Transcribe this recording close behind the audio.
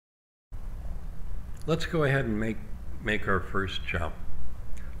Let's go ahead and make our first jump.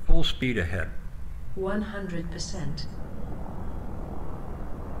 Full speed ahead. 100%.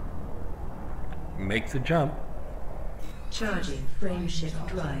 Make the jump. Charging frameshift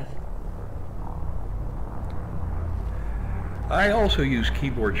drive. I also use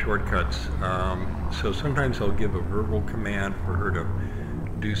keyboard shortcuts, so sometimes I'll give a verbal command for her to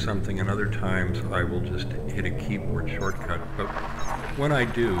do something, and other times I will just hit a keyboard shortcut. But when I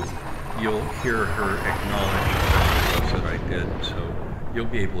do, you'll hear her acknowledge that I did, so you'll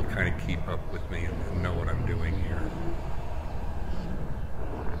be able to kind of keep up with me and know what I'm doing here.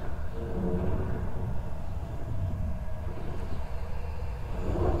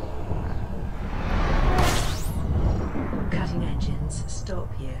 Cutting engines,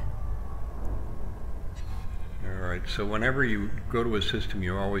 stop here. All right, so whenever you go to a system,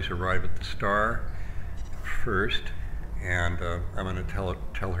 you always arrive at the star first, and I'm going to tell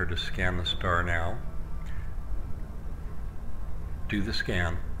her to scan the star now. Do the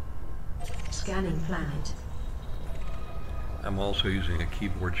scan. Scanning planet. I'm also using a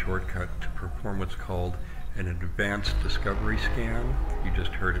keyboard shortcut to perform what's called an advanced discovery scan. You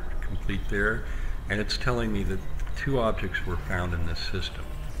just heard it complete there, and it's telling me that 2 objects were found in this system.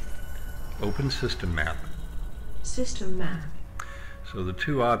 Open system map. System map. So the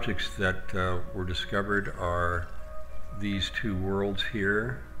 2 objects that were discovered are these 2 worlds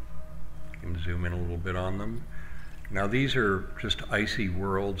here. You can zoom in a little bit on them. Now these are just icy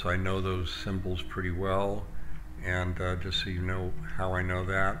worlds. I know those symbols pretty well, and just so you know how I know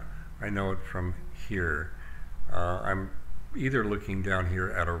that, I know it from here. I'm either looking down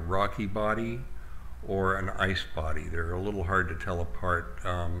here at a rocky body or an ice body. They're a little hard to tell apart,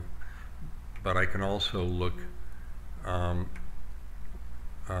 but I can also look, well,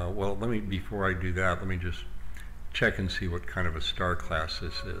 before I do that, let me just check and see what kind of a star class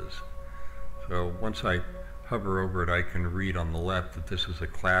this is. So once I hover over it, I can read on the left that this is a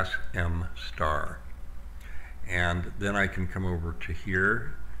class M star. And then I can come over to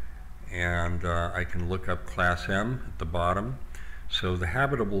here, and I can look up class M at the bottom. So the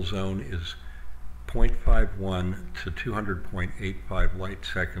habitable zone is 0.51 to 200.85 light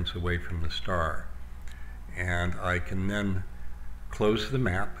seconds away from the star. And I can then close the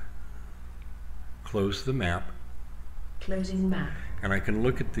map, Closing map. and I can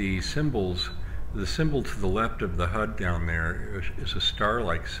look at the symbols. The symbol to the left of the HUD down there is a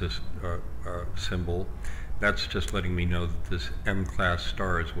star-like symbol. That's just letting me know that this M-class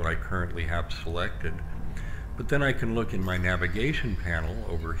star is what I currently have selected. But then I can look in my navigation panel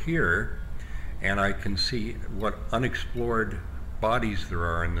over here, and I can see what unexplored bodies there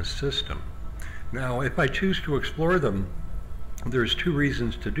are in this system. Now, if I choose to explore them, there's 2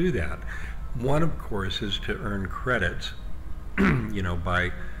 reasons to do that. One, of course, is to earn credits, you know,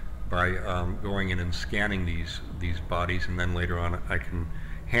 by going in and scanning these bodies, and then later on I can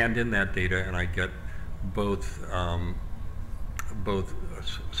hand in that data, and I get both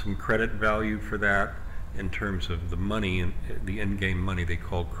some credit value for that in terms of the money, the in-game money they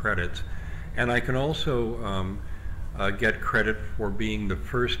call credits, and I can also get credit for being the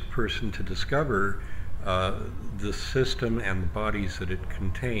first person to discover the system and the bodies that it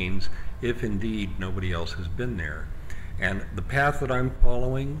contains, if indeed nobody else has been there. And the path that I'm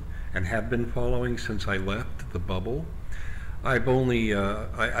following and have been following since I left the bubble, I've only,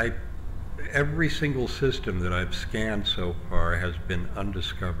 every single system that I've scanned so far has been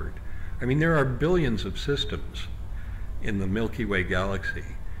undiscovered. I mean, there are billions of systems in the Milky Way galaxy.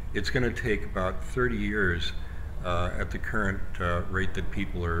 It's going to take about 30 years at the current rate that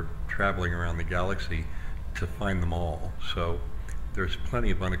people are traveling around the galaxy to find them all. So there's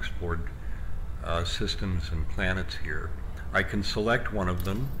plenty of unexplored systems and planets here. I can select one of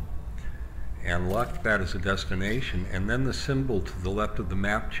them and lock that as a destination, and then the symbol to the left of the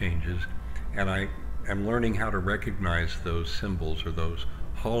map changes, and I am learning how to recognize those symbols or those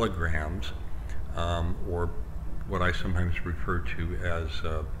holograms, or what I sometimes refer to as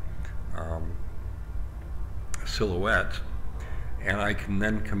silhouettes, and I can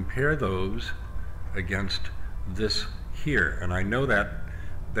then compare those against this here, and I know that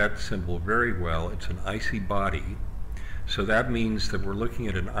symbol very well. It's an icy body, so that means that we're looking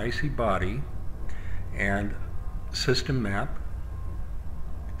at an icy body, and system map,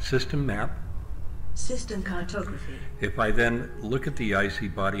 system cartography. If I then look at the icy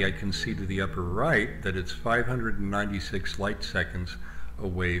body, I can see to the upper right that it's 596 light seconds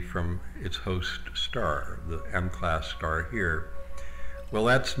away from its host star, the M-class star here. Well,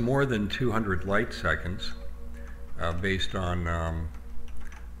 that's more than 200 light seconds based on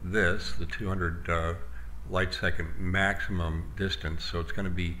the 200 light second maximum distance. So it's going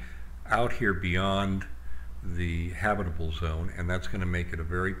to be out here beyond the habitable zone, and that's going to make it a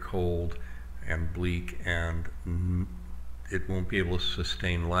very cold and bleak, and it won't be able to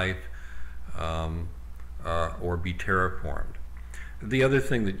sustain life or be terraformed. The other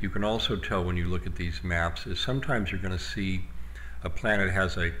thing that you can also tell when you look at these maps is sometimes you're going to see a planet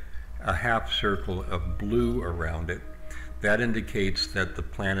has a half circle of blue around it. That indicates that the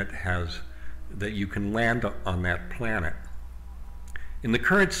planet that you can land on that planet. In the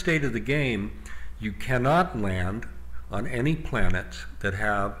current state of the game, you cannot land on any planets that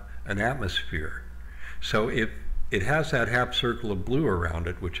have an atmosphere. So if it has that half circle of blue around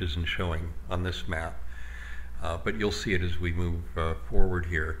it, which isn't showing on this map, but you'll see it as we move forward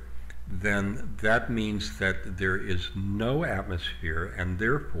here, then that means that there is no atmosphere, and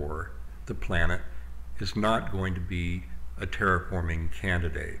therefore the planet is not going to be a terraforming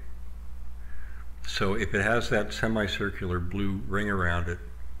candidate. So if it has that semicircular blue ring around it,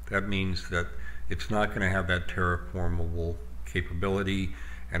 that means that it's not going to have that terraformable capability,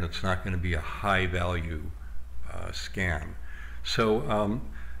 and it's not going to be a high value scan. So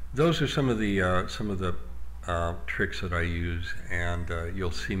those are some of the tricks that I use, and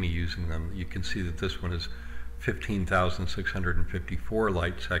you'll see me using them. You can see that this one is 15,654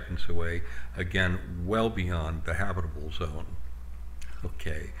 light seconds away, again well beyond the habitable zone.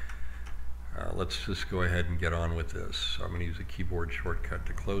 Okay, let's just go ahead and get on with this. So I'm going to use a keyboard shortcut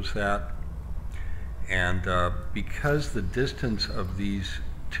to close that. And because the distance of these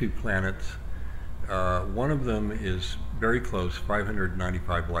two planets, one of them is very close,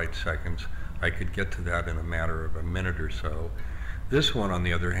 595 light seconds. I could get to that in a matter of a minute or so. This one, on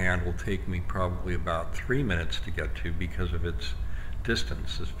the other hand, will take me probably about 3 minutes to get to because of its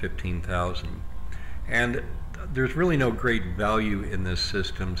distance, is 15,000. And there's really no great value in this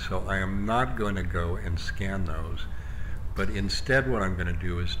system, so I am not going to go and scan those. But instead what I'm going to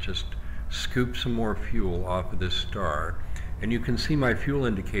do is just scoop some more fuel off of this star. And you can see my fuel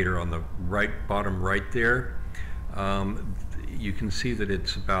indicator on the bottom right there. You can see that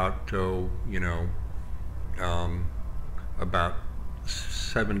it's about, about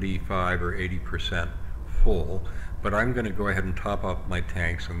 75 or 80% full. But I'm going to go ahead and top off my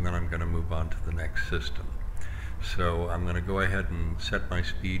tanks, and then I'm going to move on to the next system. So I'm going to go ahead and set my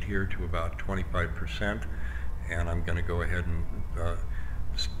speed here to about 25%, and I'm going to go ahead and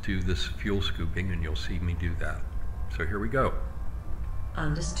do this fuel scooping, and you'll see me do that. So here we go.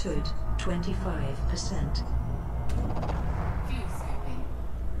 Understood. 25%.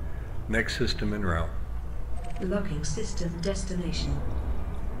 Next system en route. Logging system destination.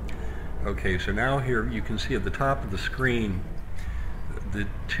 Okay, so now here you can see at the top of the screen the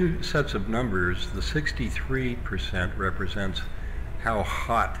two sets of numbers. The 63% represents how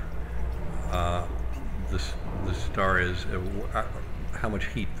hot the star is, how much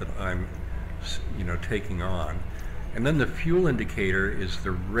heat that I'm taking on. And then the fuel indicator is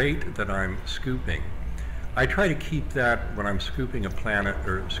the rate that I'm scooping. I try to keep that when I'm scooping a planet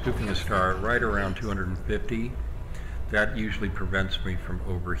or scooping a star right around 250. That usually prevents me from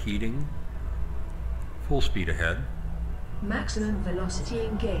overheating. Full speed ahead. Maximum velocity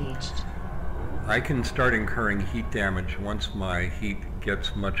engaged. I can start incurring heat damage once my heat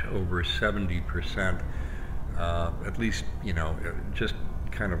gets much over 70%, at least, just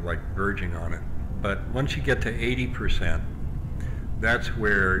kind of like verging on it. But once you get to 80%, that's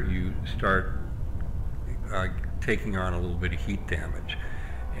where you start taking on a little bit of heat damage.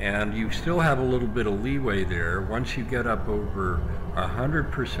 And you still have a little bit of leeway there. Once you get up over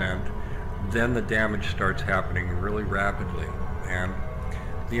 100%, then the damage starts happening really rapidly. And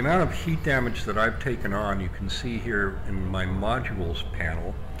the amount of heat damage that I've taken on, you can see here in my modules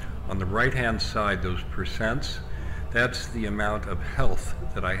panel. On the right-hand side, those percents, that's the amount of health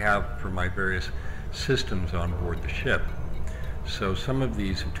that I have for my various systems on board the ship. So some of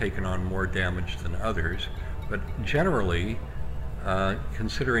these have taken on more damage than others, but generally,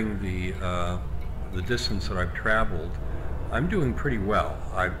 considering the distance that I've traveled, I'm doing pretty well.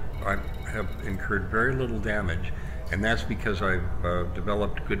 I have incurred very little damage, and that's because I've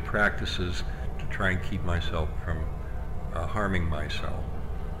developed good practices to try and keep myself from harming myself.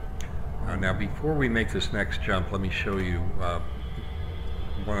 Now, before we make this next jump, let me show you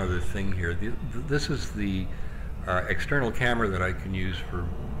one other thing here. This is the external camera that I can use for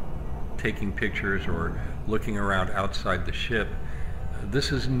taking pictures or looking around outside the ship.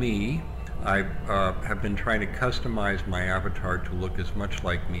 This is me. I have been trying to customize my avatar to look as much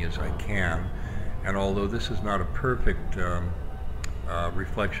like me as I can, and although this is not a perfect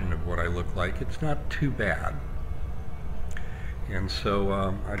reflection of what I look like, it's not too bad. And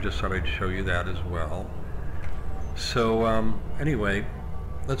so I just thought I'd show you that as well. So anyway,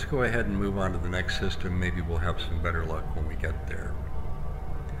 let's go ahead and move on to the next system. Maybe we'll have some better luck when we get there.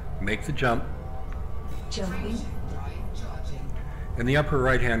 Make the jump. Jumping. In the upper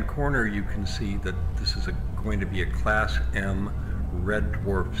right-hand corner, you can see that this is going to be a Class M red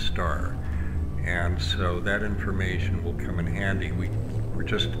dwarf star. And so that information will come in handy. We're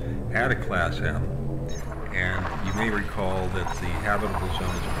just at a Class M. And you may recall that the habitable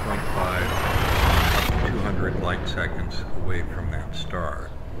zone is 0.5 up to 200 light seconds away from that star.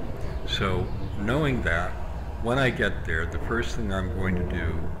 So knowing that, when I get there, the first thing I'm going to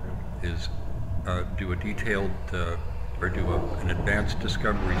do is do a detailed or do an advanced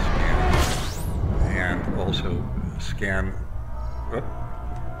discovery scan, and also scan.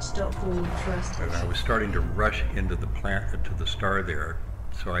 Stop all thrusters. And I was starting to rush into the star there,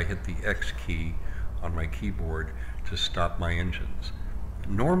 so I hit the X key on my keyboard to stop my engines.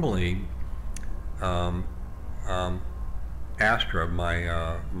 Normally, Astra,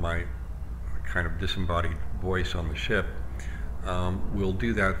 my kind of disembodied voice on the ship, will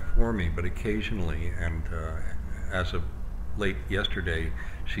do that for me, but occasionally, and as of late yesterday,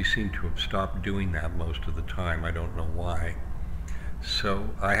 she seemed to have stopped doing that most of the time. I don't know why. So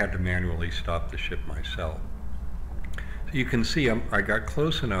I had to manually stop the ship myself. So you can see I got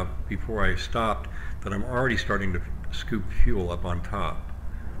close enough before I stopped that I'm already starting to scoop fuel up on top.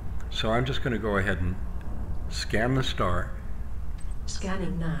 So I'm just going to go ahead and scan the star.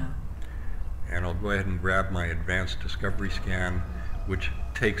 Scanning now. And I'll go ahead and grab my advanced discovery scan, which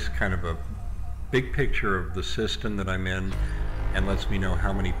takes kind of a big picture of the system that I'm in and lets me know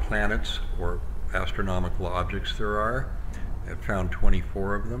how many planets or astronomical objects there are. I found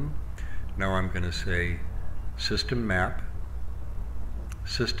 24 of them. Now I'm going to say system map,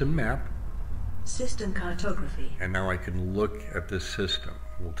 system map. System cartography. And now I can look at this system.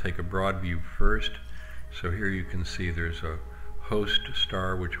 We'll take a broad view first. So here you can see there's a host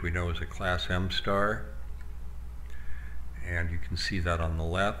star, which we know is a Class M star. And you can see that on the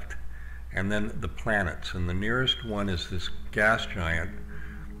left. And then the planets. And the nearest one is this gas giant,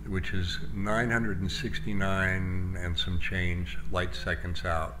 which is 969 and some change light seconds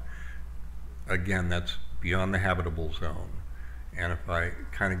out. Again, that's beyond the habitable zone. And if I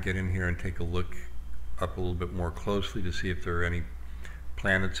kind of get in here and take a look up a little bit more closely to see if there are any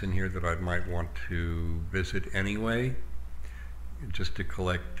planets in here that I might want to visit anyway, just to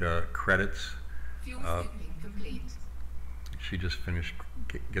collect credits. Fuel shipping complete. She just finished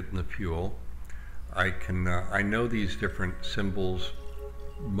getting the fuel. I know these different symbols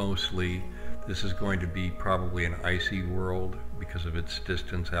mostly. This is going to be probably an icy world because of its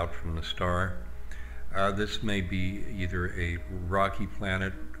distance out from the star. This may be either a rocky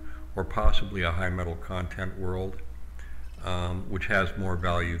planet or possibly a high metal content world, which has more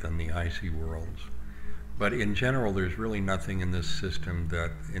value than the icy worlds. But in general, there's really nothing in this system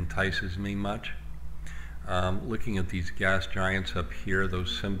that entices me much. Looking at these gas giants up here,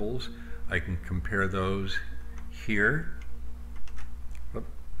 those symbols, I can compare those here. Whoop,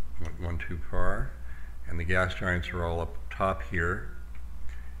 went one too far. And the gas giants are all up top here.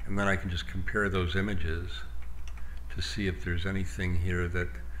 And then I can just compare those images to see if there's anything here that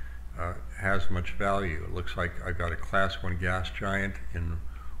has much value. It looks like I got a Class 1 gas giant in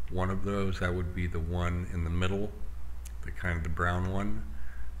one of those. That would be the one in the middle, the kind of the brown one.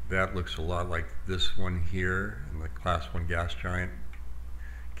 That looks a lot like this one here in the Class 1 gas giant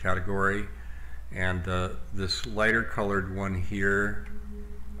category. And this lighter colored one here,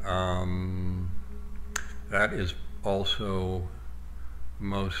 that is also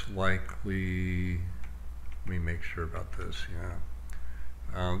most likely, let me make sure about this, yeah.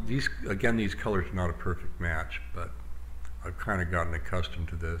 These colors are not a perfect match, but I've kind of gotten accustomed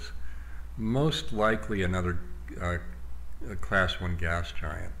to this. Most likely another a Class 1 gas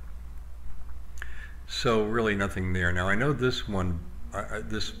giant. So really nothing there. Now I know this one,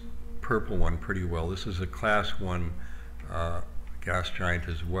 this purple one pretty well. This is a Class 1 gas giant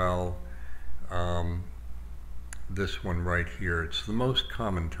as well. This one right here, it's the most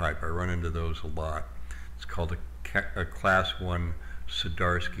common type. I run into those a lot. It's called a Class 1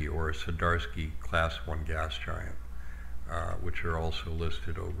 Sudarsky, or a Sudarsky Class 1 gas giant, which are also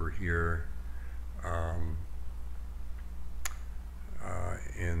listed over here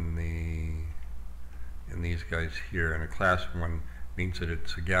in these guys here. And a Class 1 means that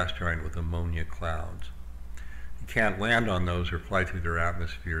it's a gas giant with ammonia clouds. You can't land on those or fly through their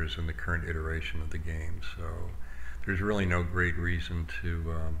atmospheres in the current iteration of the game, so there's really no great reason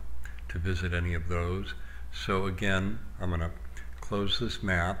to visit any of those. So again, I'm going to close this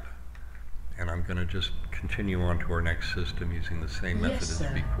map, and I'm going to just continue on to our next system using the same method as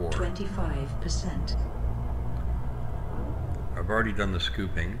before. 25%. I've already done the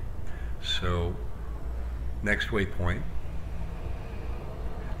scooping. So next waypoint.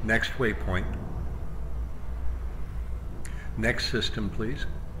 Next waypoint. Next system, please.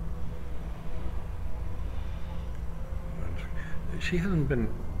 She hasn't been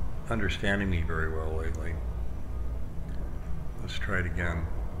understanding me very well lately. Let's try it again.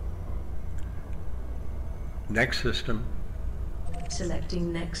 Next system.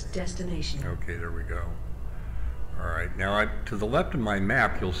 Selecting next destination. Okay, there we go. All right, now to the left of my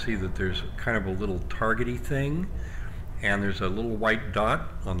map, you'll see that there's kind of a little targety thing, and there's a little white dot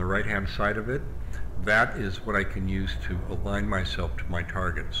on the right-hand side of it. That is what I can use to align myself to my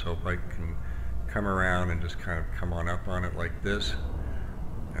target. So if I can come around and just kind of come on up on it like this,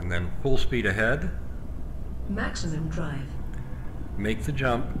 and then full speed ahead. Maximum drive. Make the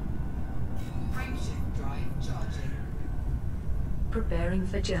jump. Frameshift drive charging. Preparing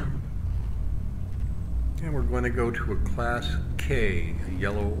for jump. And we're going to go to a Class K, a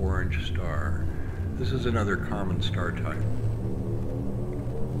yellow-orange star. This is another common star type.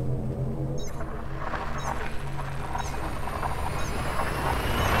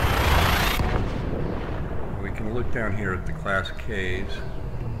 We can look down here at the Class Ks.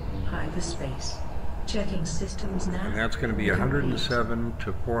 Hyperspace. Checking systems now. And that's going to be 107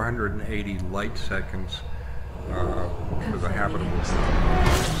 to 480 light seconds for the habitable.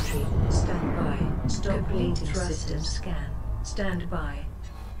 Stand by. Stop completing system scan. Stand by.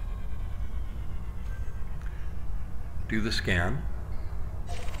 Do the scan.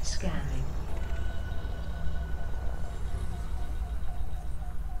 Scanning.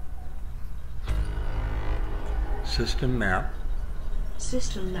 System map.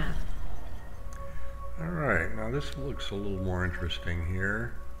 System map. All right, now this looks a little more interesting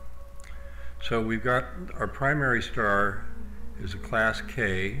here. So we've got our primary star is a Class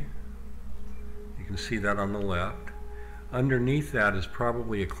K. You can see that on the left. Underneath that is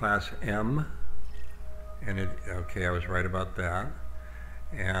probably a Class M. And okay, I was right about that.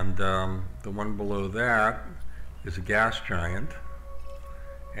 And the one below that is a gas giant.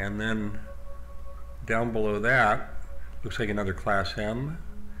 And then down below that looks like another Class M.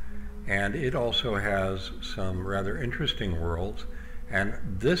 And it also has some rather interesting worlds. And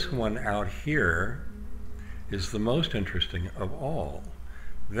this one out here is the most interesting of all.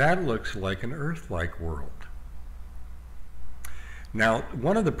 That looks like an Earth-like world. Now,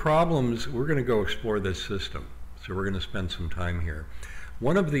 one of the problems, we're going to go explore this system, so we're going to spend some time here.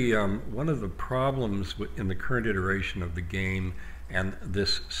 One of the problems in the current iteration of the game and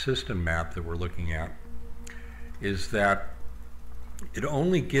this system map that we're looking at is that it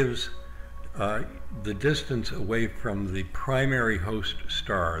only gives the distance away from the primary host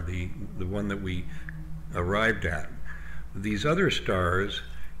star, the one that we arrived at. These other stars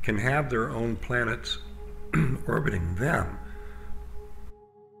can have their own planets orbiting them.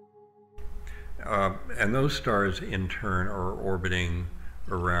 And those stars in turn are orbiting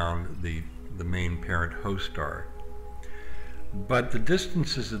around the main parent host star. But the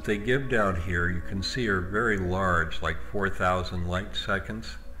distances that they give down here, you can see, are very large, like 4,000 light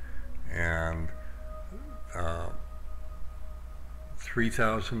seconds and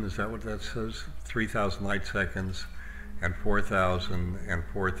 3,000, is that what that says? 3,000 light seconds and 4,000 and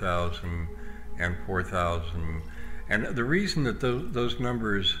 4,000 and 4,000. And the reason that those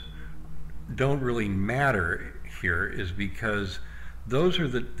numbers don't really matter here is because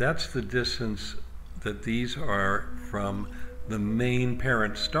that's the distance that these are from the main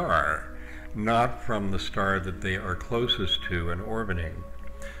parent star, not from the star that they are closest to and orbiting.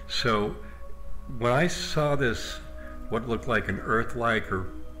 So when I saw this, what looked like an Earth-like or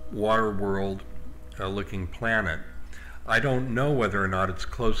water world looking planet, I don't know whether or not it's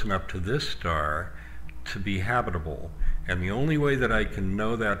close enough to this star to be habitable. And the only way that I can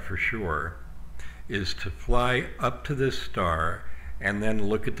know that for sure is to fly up to this star and then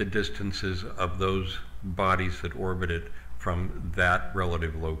look at the distances of those bodies that orbit it from that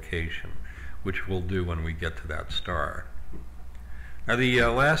relative location, which we'll do when we get to that star. Now the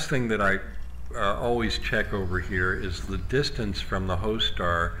last thing that I always check over here is the distance from the host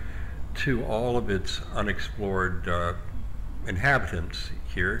star to all of its unexplored inhabitants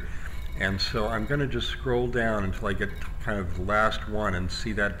here. And so I'm going to just scroll down until I get to kind of the last one and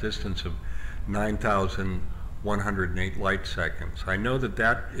see that distance of 9,108 light seconds. I know that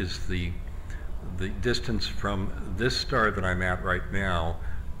that is the distance from this star that I'm at right now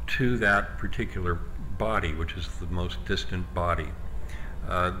to that particular body, which is the most distant body.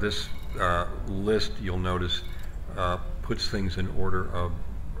 This list, you'll notice, puts things in order of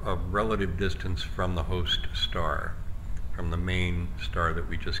relative distance from the host star, from the main star that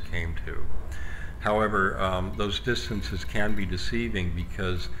we just came to. However, those distances can be deceiving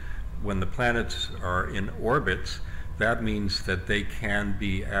because when the planets are in orbits, that means that they can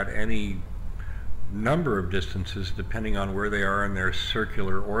be at any number of distances depending on where they are in their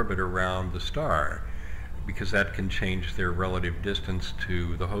circular orbit around the star, because that can change their relative distance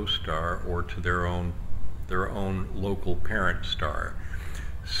to the host star or to their own local parent star.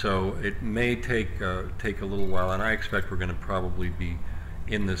 So it may take a little while, and I expect we're going to probably be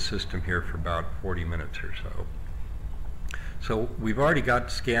in this system here for about 40 minutes or so. So we've already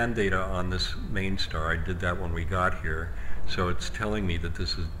got scan data on this main star. I did that when we got here. So it's telling me that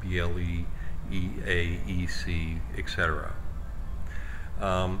this is BLE, EA, EC, etc.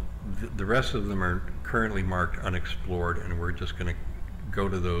 The rest of them are currently marked unexplored, and we're just going to go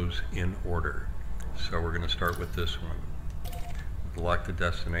to those in order. So we're going to start with this one. Lock the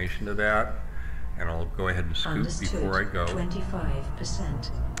destination to that, and I'll go ahead and scoop before I go.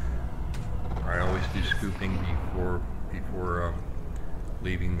 25%. I always do scooping before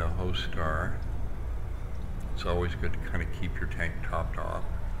leaving the host star. It's always good to kind of keep your tank topped off.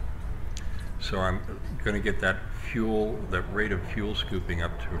 So I'm going to get that rate of fuel scooping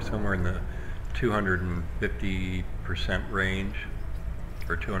up to somewhere in the 250% range,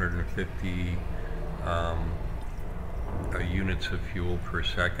 or 250 units of fuel per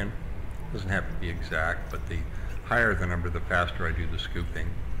second. Doesn't have to be exact, but the higher the number, the faster I do the scooping.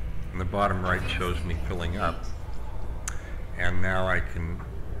 And the bottom right shows me filling up. And now I can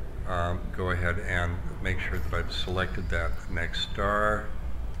go ahead and make sure that I've selected that next star.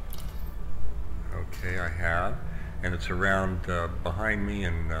 Okay, I have. And it's around behind me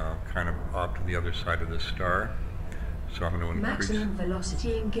and kind of off to the other side of the star. So I'm going to increase. Maximum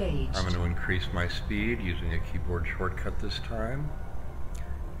velocity engaged. I'm going to increase my speed using a keyboard shortcut this time.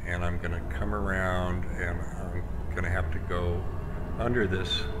 And I'm going to come around, and I'm going to have to go under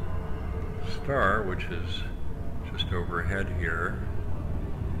this star, which is just overhead here.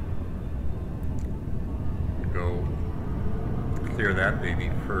 Go clear that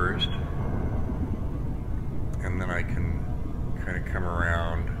baby first, and then I can kind of come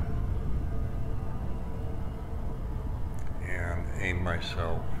around and aim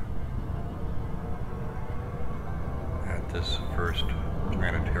myself at this first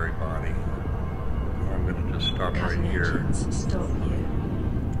planetary body. I'm going to just stop right here. Stop you.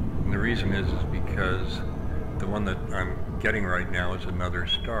 And the reason is because the one that I'm getting right now is another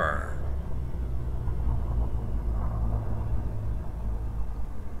star.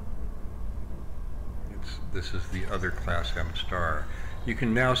 This is the other Class M star. You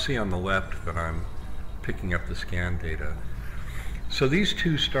can now see on the left that I'm picking up the scan data. So these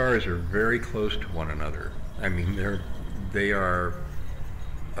two stars are very close to one another. I mean, they are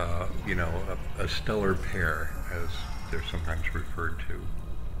you know, a stellar pair, as they're sometimes referred to,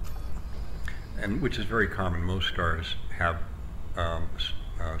 and which is very common. Most stars have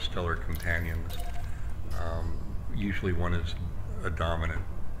stellar companions. Usually one is a dominant.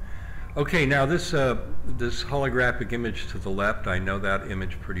 Okay, now this holographic image to the left, I know that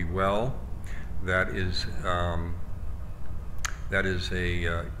image pretty well. That is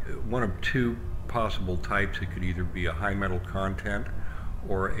a one of two possible types. It could either be a high metal content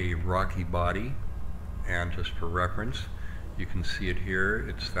or a rocky body. And just for reference, you can see it here.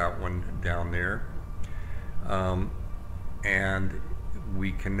 It's that one down there. And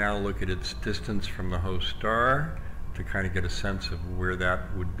we can now look at its distance from the host star to kind of get a sense of where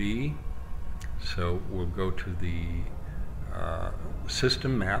that would be. So we'll go to the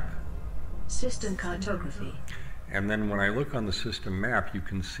system map. System cartography. And then when I look on the system map, you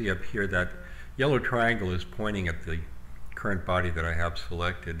can see up here that yellow triangle is pointing at the current body that I have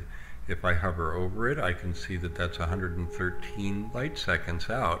selected. If I hover over it, I can see that that's 113 light seconds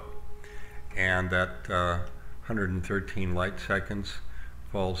out. And that 113 light seconds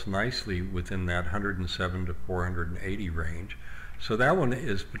falls nicely within that 107 to 480 range. So that one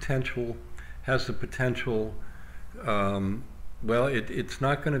is has the potential, well, it's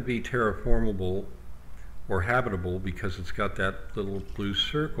not going to be terraformable or habitable because it's got that little blue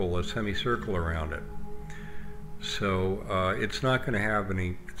circle, a semicircle around it. So it's not going to have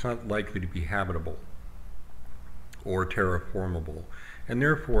it's not likely to be habitable or terraformable, and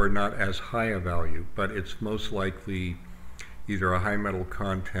therefore not as high a value, but it's most likely either a high metal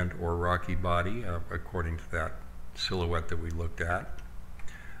content or rocky body, according to that silhouette that we looked at.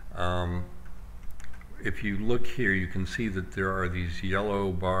 If you look here, you can see that there are these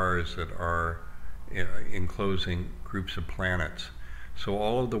yellow bars that are enclosing groups of planets. So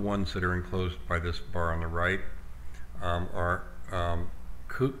all of the ones that are enclosed by this bar on the right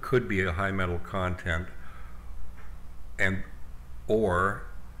could be a high metal content, or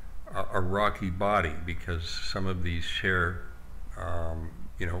a rocky body, because some of these share,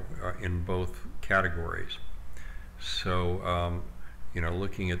 you know, in both categories. So, you know,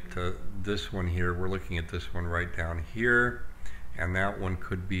 looking at this one here, we're looking at this one right down here, and that one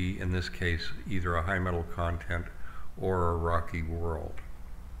could be, in this case, either a high metal content or a rocky world.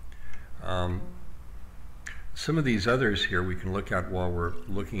 Some of these others here we can look at while we're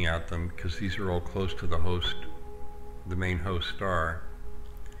looking at them, because these are all close to the host, the main host star.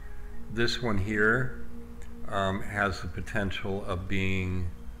 This one here has the potential of being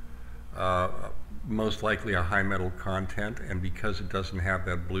most likely a high metal content, and because it doesn't have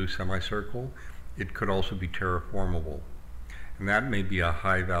that blue semicircle, it could also be terraformable. And that may be a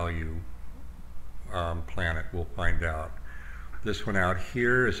high value planet, we'll find out. This one out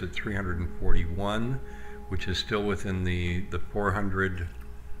here is at 341, which is still within the 400,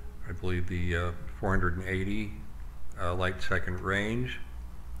 I believe the 480 light second range.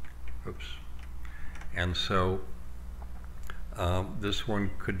 Oops. And so this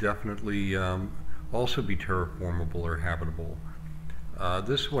one could definitely also be terraformable or habitable.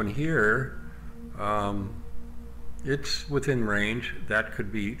 This one here, it's within range. That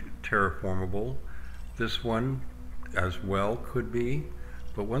could be terraformable. This one as well could be.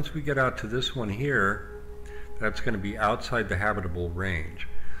 But once we get out to this one here, that's going to be outside the habitable range.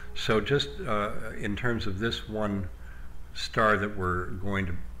 So just in terms of this one star that we're going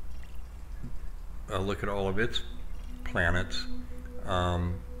to look at all of its planets,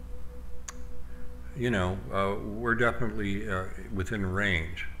 you know, we're definitely within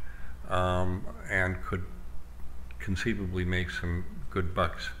range and could conceivably make some good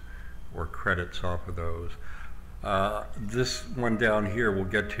bucks or credits off of those. This one down here we'll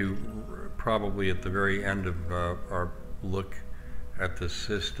get to probably at the very end of our look at the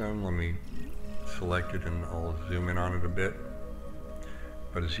system. Let me select it and I'll zoom in on it a bit.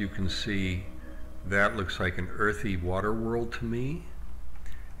 But as you can see, that looks like an earthy water world to me.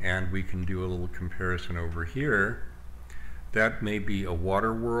 And we can do a little comparison over here. That may be a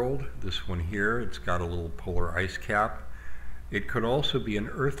water world. This one here, it's got a little polar ice cap. It could also be an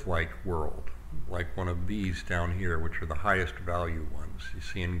Earth-like world, like one of these down here, which are the highest value ones. You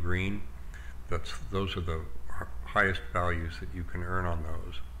see in green? Those are the highest values that you can earn on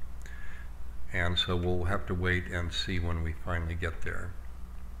those. And so we'll have to wait and see when we finally get there.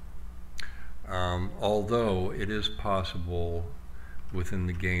 Although it is possible within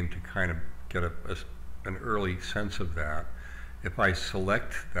the game to kind of get an early sense of that. If I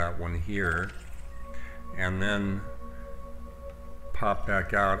select that one here and then pop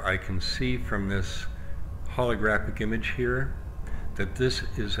back out, I can see from this holographic image here that this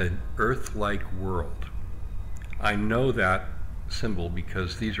is an Earth-like world. I know that symbol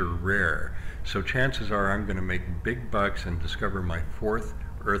because these are rare, so chances are I'm going to make big bucks and discover my fourth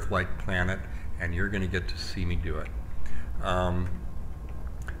Earth-like planet, and you're going to get to see me do it.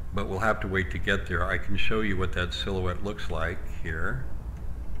 But we'll have to wait to get there. I can show you what that silhouette looks like here.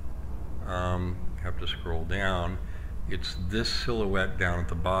 Have to scroll down. It's this silhouette down at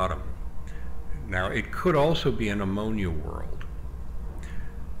the bottom. Now it could also be an ammonia world.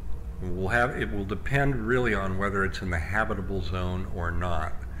 It will depend really on whether it's in the habitable zone or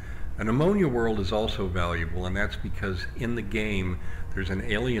not. An ammonia world is also valuable, and that's because in the game there's an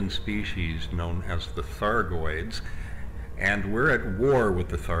alien species known as the Thargoids, and we're at war with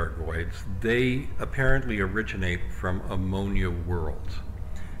the Thargoids. They apparently originate from ammonia worlds,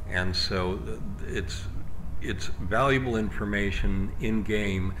 and so it's valuable information in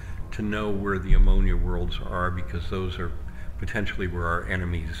game to know where the ammonia worlds are, because those are potentially where our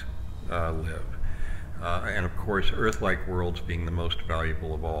enemies live. And of course, Earth-like worlds being the most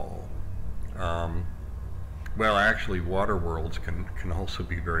valuable of all. Well, actually, water worlds can also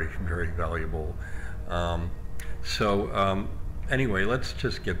be very, very valuable. Anyway, let's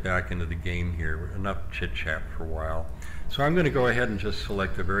just get back into the game here. Enough chit-chat for a while. So I'm going to go ahead and just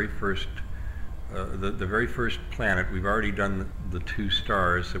select the very first planet. We've already done the two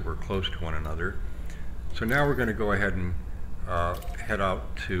stars that were close to one another. So now we're going to go ahead and head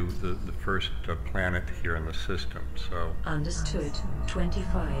out to the first planet here in the system. So Understood.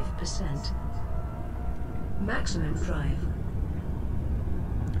 25%. Maximum drive.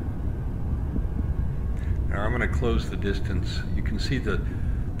 now I'm going to close the distance. You can see that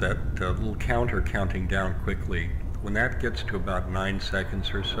little counter counting down quickly. When that gets to about 9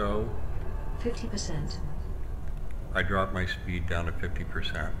 seconds or so, 50%. I drop my speed down to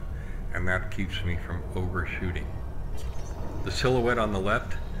 50%, and that keeps me from overshooting. The silhouette on the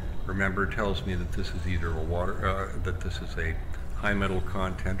left, remember, tells me that this is either a high metal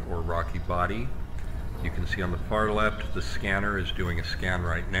content or rocky body. You can see on the far left the scanner is doing a scan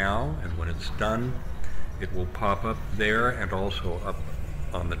right now, and when it's done it will pop up there and also up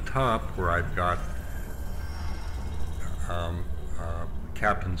on the top where I've got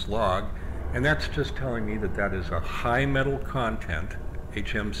captain's log, and that's just telling me that that is a high metal content.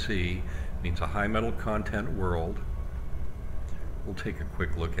 HMC means a high metal content world. We'll take a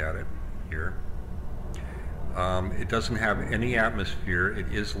quick look at it here. It doesn't have any atmosphere.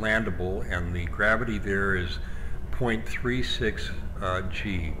 It is landable, and the gravity there is 0.36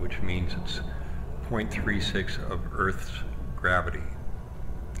 G, which means it's 0.36 of Earth's gravity.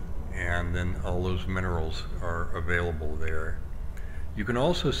 And then all those minerals are available there. You can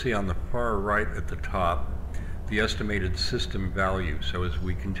also see on the far right at the top the estimated system value. So as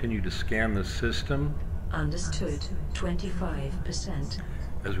we continue to scan the system, Understood. 25%.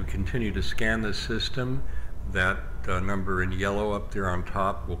 as we continue to scan the system, that number in yellow up there on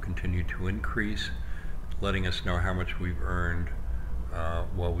top will continue to increase, letting us know how much we've earned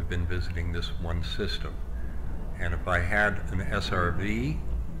while we've been visiting this one system. And if I had an SRV,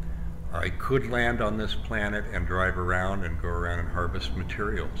 I could land on this planet and drive around and go around and harvest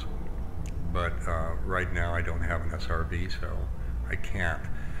materials. But right now I don't have an SRV, so I can't.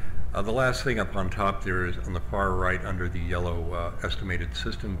 The last thing up on top there is on the far right under the yellow estimated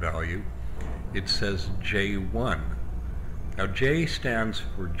system value, it says J1. Now J stands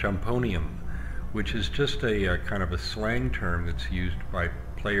for Jumponium, which is just a kind of a slang term that's used by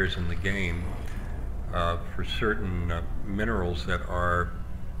players in the game for certain minerals that are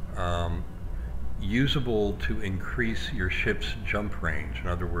usable to increase your ship's jump range. In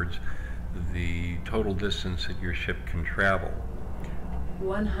other words, the total distance that your ship can travel.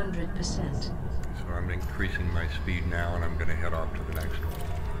 100%. So I'm increasing my speed now, and I'm going to head off to the next one.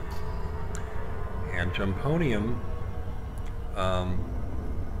 And Jumponium,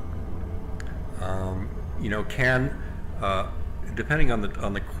 you know, can, depending on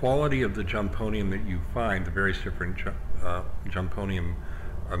the quality of the Jumponium that you find, the various different Jumponium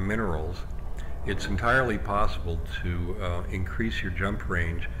minerals, it's entirely possible to increase your jump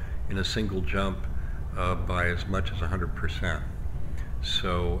range in a single jump by as much as 100%.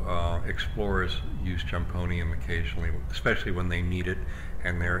 So explorers use Jumponium occasionally, especially when they need it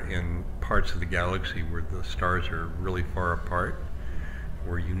and they're in parts of the galaxy where the stars are really far apart,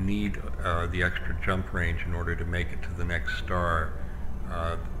 where you need the extra jump range in order to make it to the next star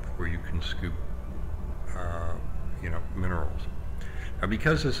where you can scoop you know, minerals. Now,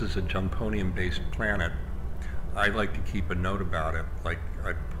 because this is a Jumponium-based planet, I like to keep a note about it, like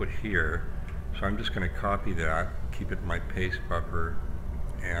I put here. So I'm just going to copy that, keep it in my paste buffer,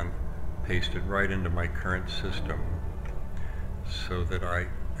 and paste it right into my current system so that I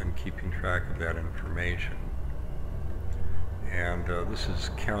am keeping track of that information. And this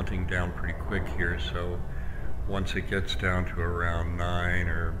is counting down pretty quick here, so once it gets down to around 9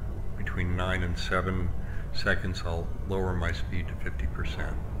 or between 9 and 7 seconds, I'll lower my speed to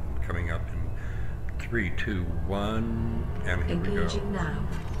 50%. Coming up in 3, 2, 1, and here we go. Engaging now.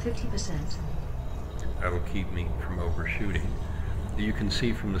 50%. That'll keep me from overshooting. You can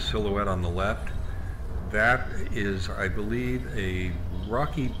see from the silhouette on the left, that is, I believe, a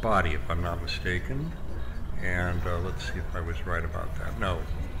rocky body, if I'm not mistaken. And let's see if I was right about that. No,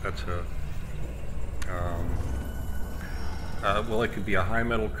 that's a, well, it could be a high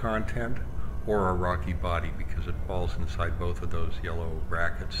metal content or a rocky body because it falls inside both of those yellow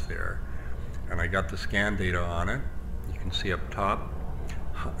brackets there. And I got the scan data on it. You can see up top,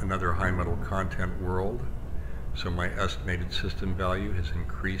 another high metal content world. So my estimated system value has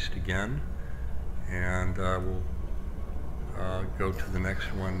increased again. And we'll go to the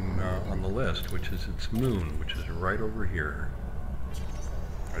next one on the list, which is its moon, which is right over here.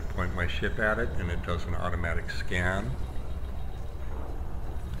 I point my ship at it and it does an automatic scan.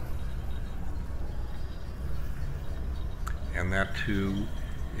 And that too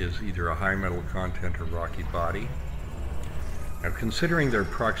is either a high metal content or rocky body. Now, considering their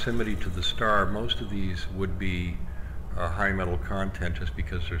proximity to the star, most of these would be high metal content just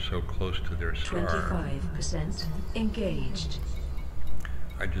because they're so close to their star. 25% engaged.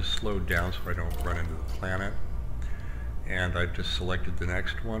 I just slowed down so I don't run into the planet. And I've just selected the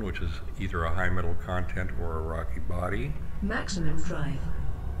next one, which is either a high metal content or a rocky body. Maximum drive.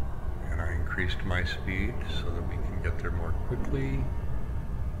 And I increased my speed so that we can get there more quickly.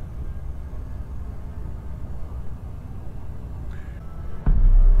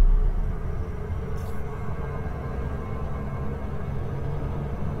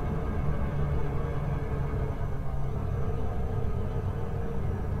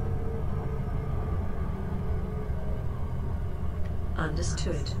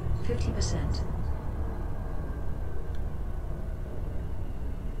 Understood. 50%.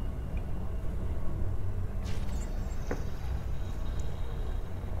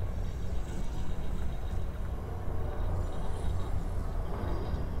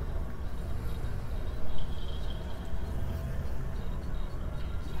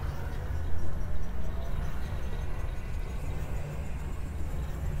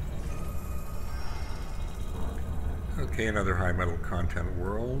 Okay, another high metal content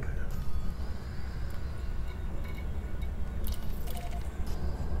world.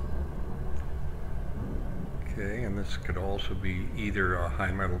 Okay, and this could also be either a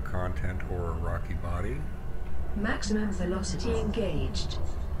high metal content or a rocky body. Maximum velocity engaged.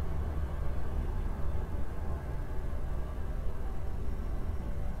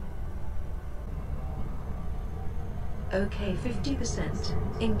 Okay,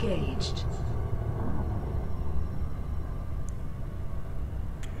 50% engaged.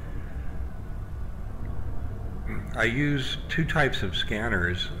 I use two types of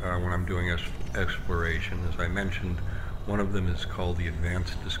scanners when I'm doing exploration. As I mentioned, one of them is called the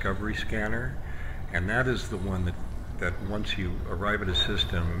Advanced Discovery Scanner, and that is the one that once you arrive at a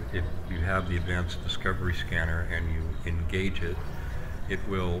system, if you have the Advanced Discovery Scanner and you engage it, it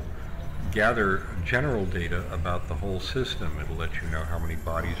will gather general data about the whole system. It'll let you know how many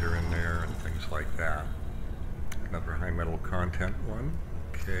bodies are in there and things like that. Another high metal content one.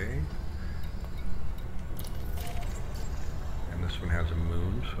 Okay. And this one has a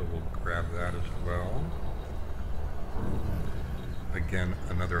moon, so we'll grab that as well. Again,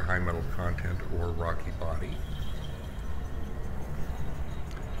 another high metal content or rocky body.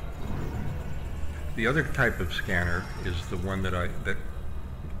 The other type of scanner is the one that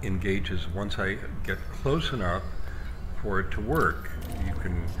engages once I get close enough for it to work. You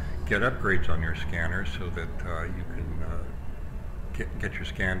can get upgrades on your scanner so that you can get your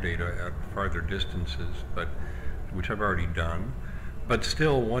scan data at farther distances, which I've already done. But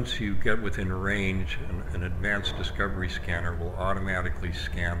still, once you get within range, an advanced discovery scanner will automatically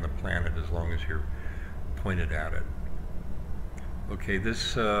scan the planet as long as you're pointed at it. Okay,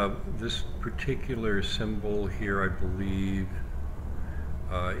 this particular symbol here, I believe,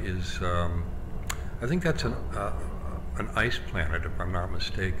 is, I think that's an ice planet, if I'm not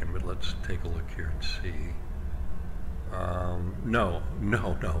mistaken, but let's take a look here and see. No.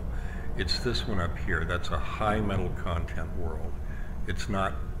 It's this one up here. That's a high metal content world. It's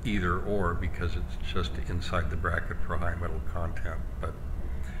not either or because it's just inside the bracket for high metal content, but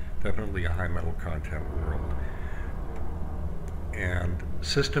definitely a high metal content world. And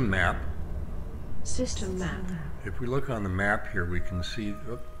system map. System map. If we look on the map here, we can see,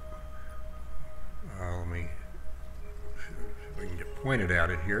 let me see if we can get pointed at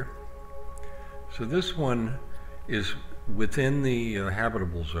it here. So this one is within the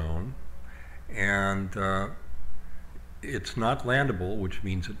habitable zone, and it's not landable, which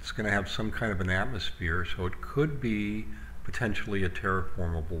means it's going to have some kind of an atmosphere, so it could be potentially a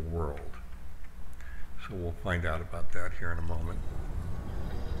terraformable world. So we'll find out about that here in a moment.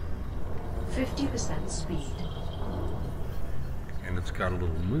 50% speed. And it's got a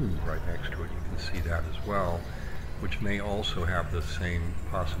little moon right next to it. You can see that as well, which may also have the same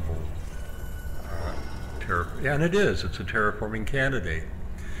possible yeah, and it is. It's a terraforming candidate.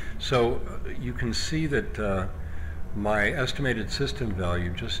 So you can see that my estimated system value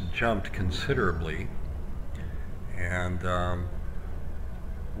just jumped considerably, and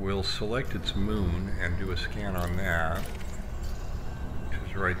we'll select its moon and do a scan on that, which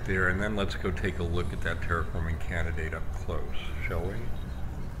is right there, and then let's go take a look at that terraforming candidate up close, shall we?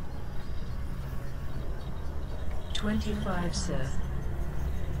 25, sir.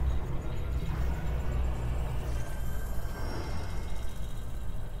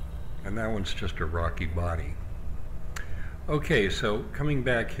 And that one's just a rocky body. Okay, so coming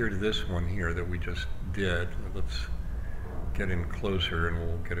back here to this one here that we just did, let's get in closer and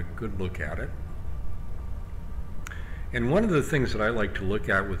we'll get a good look at it. And one of the things that I like to look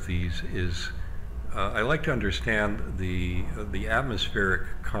at with these is I like to understand the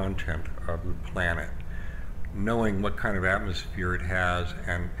atmospheric content of the planet, knowing what kind of atmosphere it has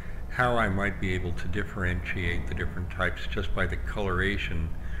and how I might be able to differentiate the different types just by the coloration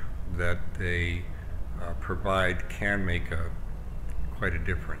that they provide can make quite a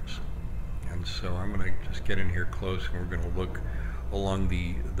difference. And so I'm going to just get in here close, and we're going to look along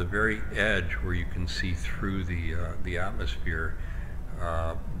the very edge where you can see through the atmosphere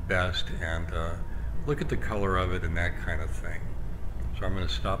best, and look at the color of it and that kind of thing. So I'm going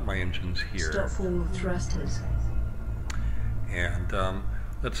to stop my engines here. Stop forward thrusters. And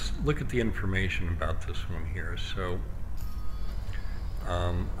let's look at the information about this one here. So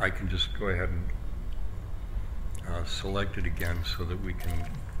I can just go ahead and select it again so that we can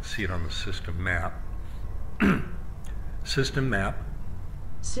see it on the system map. System map.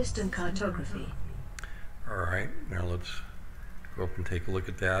 System cartography. All right, now let's go up and take a look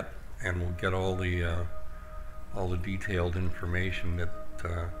at that, and we'll get all the detailed information that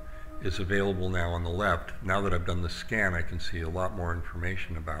is available now on the left. Now that I've done the scan, I can see a lot more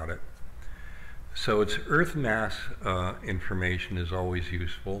information about it. So its Earth mass information is always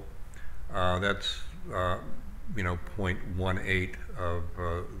useful. That's 0.18 of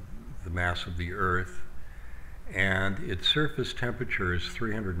the mass of the Earth, and its surface temperature is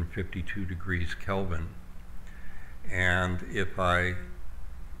 352 degrees Kelvin. And if I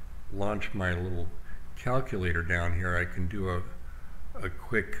launch my little calculator down here, I can do a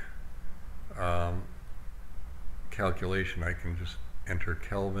quick calculation. I can just enter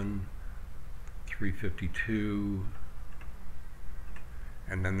Kelvin, 352,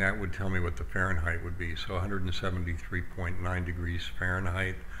 and then that would tell me what the Fahrenheit would be. So 173.9 degrees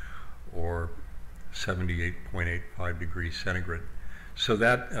Fahrenheit, or 78.85 degrees centigrade. So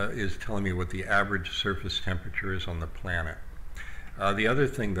that is telling me what the average surface temperature is on the planet. The other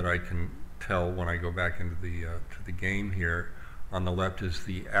thing that I can tell when I go back into the to the game here on the left is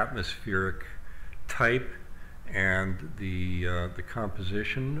the atmospheric type and the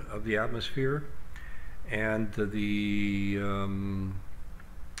composition of the atmosphere, and the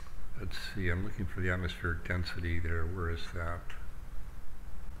let's see, I'm looking for the atmospheric density there. Where is that?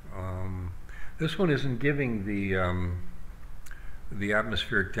 This one isn't giving the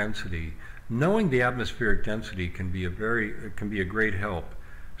atmospheric density. Knowing the atmospheric density can be a great help.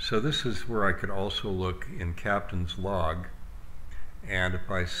 So this is where I could also look in Captain's log, and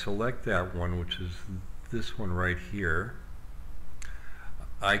if I select that one, which is this one right here,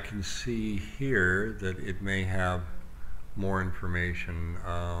 I can see here that it may have more information.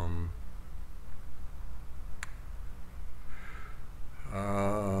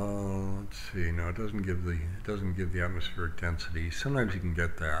 Let's see. No, it doesn't give the atmospheric density. Sometimes you can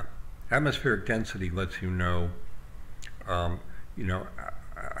get that. Atmospheric density lets you know, how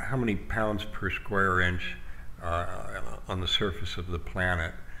many pounds per square inch on the surface of the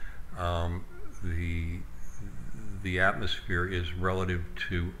planet the atmosphere is relative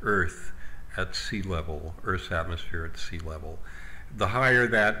to Earth at sea level, Earth's atmosphere at sea level. The higher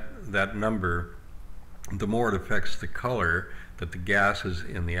that number, the more it affects the color that the gases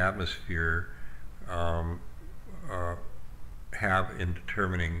in the atmosphere have in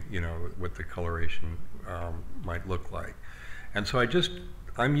determining, what the coloration might look like. And so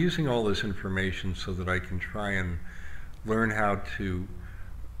I'm using all this information so that I can try and learn how to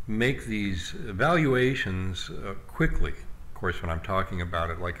make these evaluations quickly. Of course, when I'm talking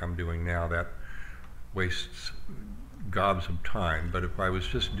about it like I'm doing now, that wastes gobs of time. But if I was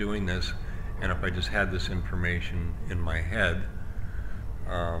just doing this, and if I just had this information in my head,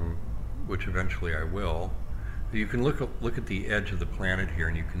 which eventually I will, you can look at the edge of the planet here,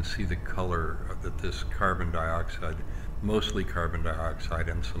 and you can see the color that this carbon dioxide, mostly carbon dioxide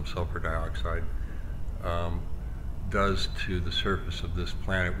and some sulfur dioxide, does to the surface of this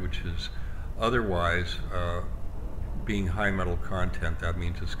planet, which is otherwise being high metal content. That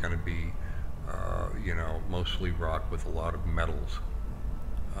means it's going to be, mostly rock with a lot of metals,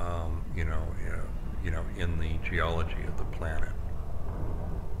 in the geology of the planet.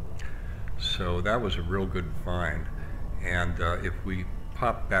 So that was a real good find. And if we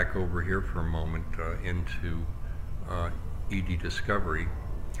pop back over here for a moment into ED Discovery,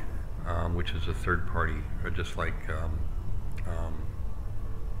 which is a third party, just like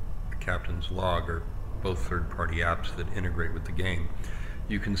Captain's Log, are both third party apps that integrate with the game,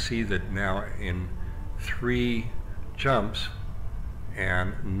 you can see that now in 3 jumps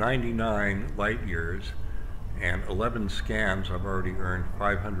and 99 light years and 11 scans, I've already earned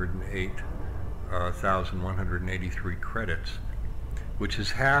 508,183 credits, which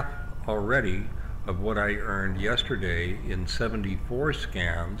is half already of what I earned yesterday in 74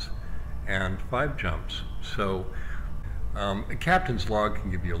 scans and 5 jumps. So a Captain's Log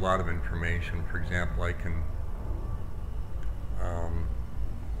can give you a lot of information. For example, I can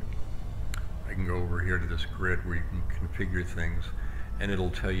go over here to this grid where you can configure things, and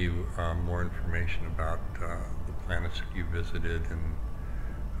it'll tell you more information about the planets that you visited and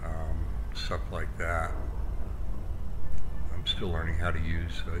stuff like that. I'm still learning how to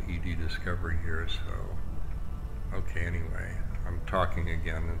use ED Discovery here, so okay, anyway, I'm talking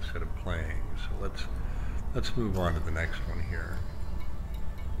again instead of playing, so let's move on to the next one here.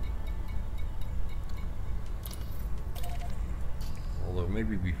 Although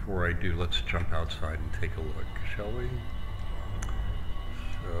maybe before I do, let's jump outside and take a look, shall we?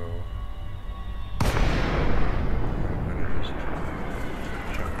 So I'm going to just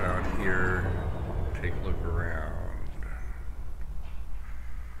jump out here, take a look around.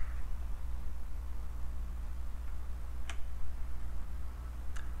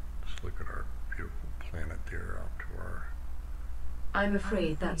 Just look at our beautiful planet there out to our... I'm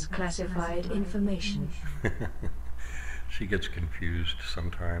afraid that's classified information. She gets confused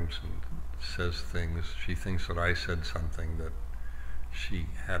sometimes and says things. She thinks that I said something that she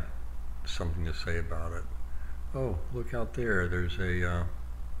had something to say about it. Oh, look out there. There's a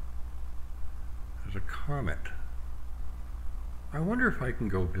comet. I wonder if I can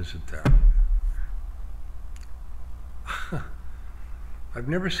go visit that. I've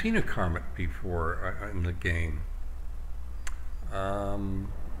never seen a comet before in the game.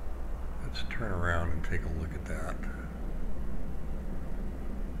 Let's turn around and take a look at that.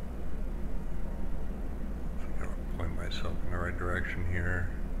 I think I'll point myself in the right direction here.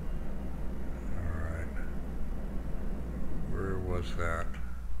 Alright. Where was that?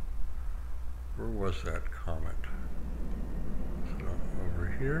 Where was that comet? Is it over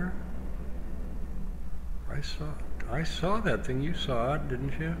here? I saw that thing. You saw it,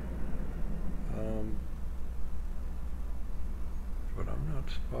 didn't you? But I'm not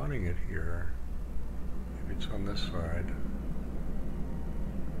spotting it here. Maybe it's on this side.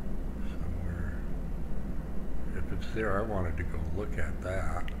 Somewhere. If it's there, I wanted to go look at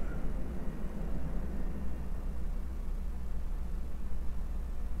that.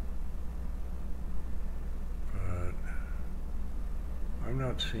 But I'm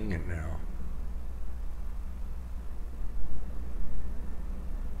not seeing it now.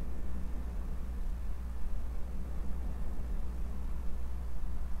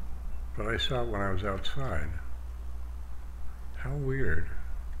 But I saw it when I was outside. How weird.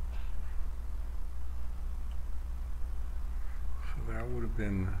 So that would have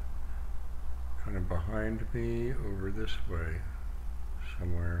been kind of behind me over this way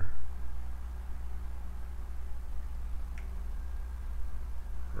somewhere.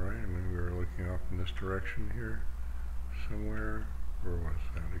 Right? I mean, we were looking off in this direction here somewhere. Where was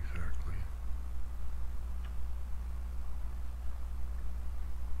that exactly?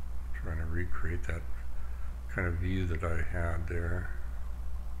 Trying to recreate that kind of view that I had there.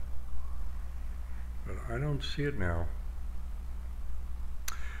 But I don't see it now.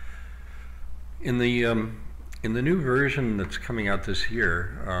 In the new version that's coming out this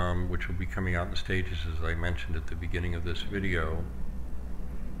year, which will be coming out in stages as I mentioned at the beginning of this video.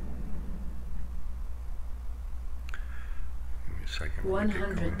 Give me a second.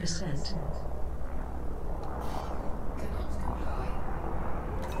 100%.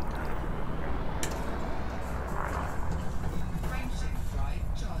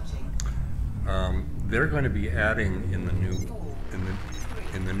 They're going to be adding in the new,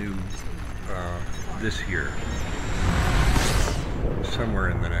 this year, somewhere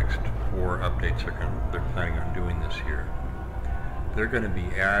in the next 4 updates they're planning on doing this year. They're going to be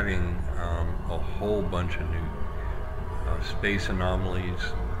adding a whole bunch of new space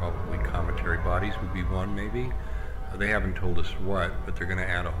anomalies, probably cometary bodies would be one maybe. They haven't told us what, but they're going to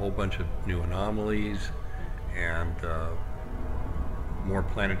add a whole bunch of new anomalies and more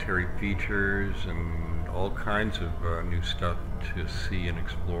planetary features and all kinds of new stuff to see and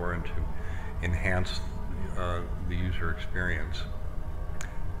explore and to enhance the user experience.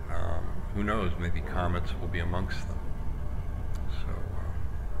 Who knows, maybe comets will be amongst them. So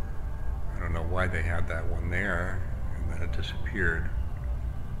I don't know why they had that one there and then it disappeared.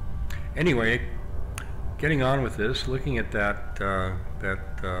 Anyway, getting on with this, looking at that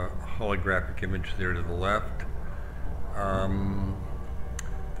holographic image there to the left.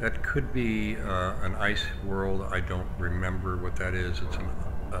 That could be an ice world. I don't remember what that is. It's an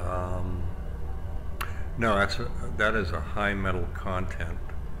no, that is a high metal content.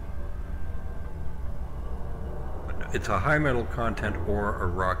 It's a high metal content or a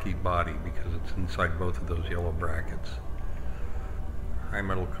rocky body because it's inside both of those yellow brackets. High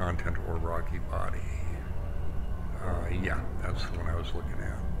metal content or rocky body. Yeah, that's the one I was looking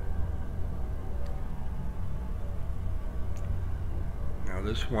at. Now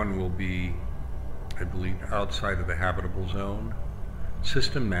this one will be, I believe, outside of the habitable zone.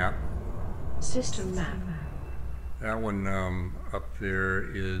 System map. System map. That one up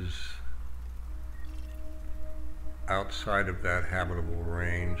there is outside of that habitable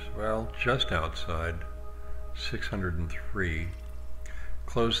range. Well, just outside, 603.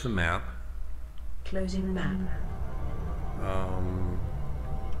 Close the map. Closing map.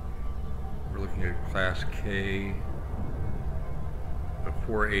 We're looking at class K. The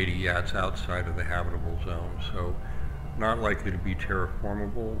 480, yeah, it's outside of the habitable zone, so not likely to be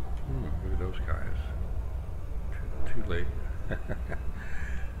terraformable. Look at those guys. Too late.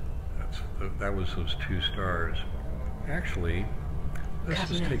 That was those 2 stars. Actually, let's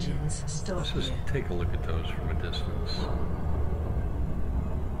just take a look at those from a distance.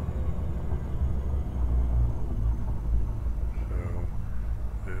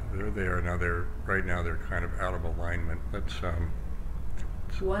 So there they are now. Right now they're kind of out of alignment. Let's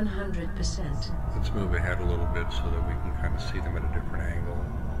 100%. Let's move ahead a little bit so that we can kind of see them at a different angle.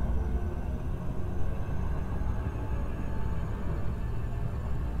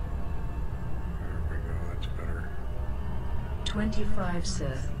 There we go, that's better. 25,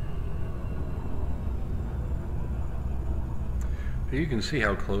 sir. You can see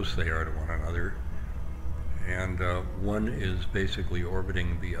how close they are to one another, and one is basically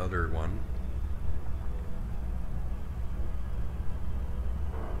orbiting the other one.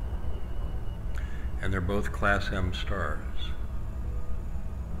 And they're both Class M stars,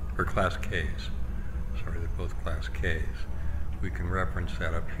 or Class Ks. Sorry, they're both Class Ks. We can reference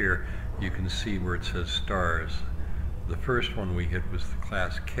that up here. You can see where it says stars. The first one we hit was the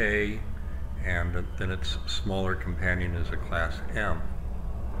Class K, and then its smaller companion is a Class M.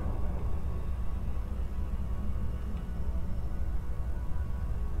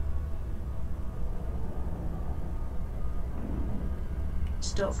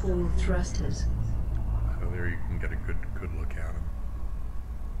 Stop all thrusters. So there you can get a good look at them.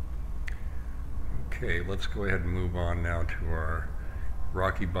 Okay, let's go ahead and move on now to our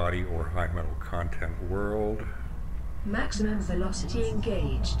rocky body or high metal content world. Maximum velocity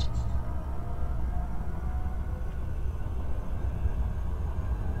engaged.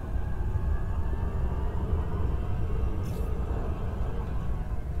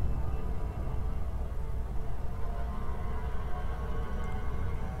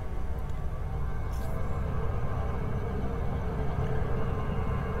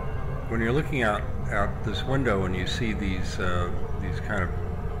 When you're looking out this window and you see these kind of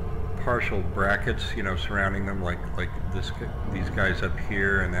partial brackets, you know, surrounding them, like these guys up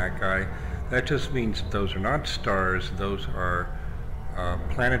here and that guy, that just means those are not stars. Those are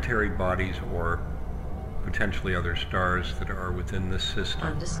planetary bodies or potentially other stars that are within this system.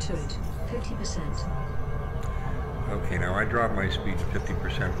 Understood. 50%. Okay, now I dropped my speed to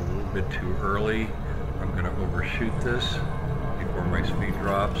 50% a little bit too early. I'm going to overshoot this before my speed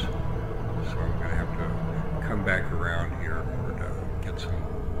drops. So I'm going to have to come back around here in order to get some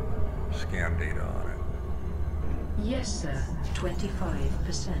scan data on it. Yes, sir.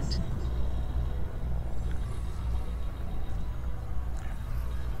 25%.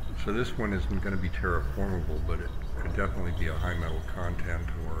 So this one isn't going to be terraformable, but it could definitely be a high metal content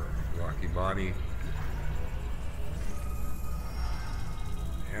or rocky body.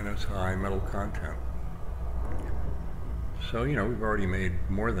 And it's high metal content. So, you know, we've already made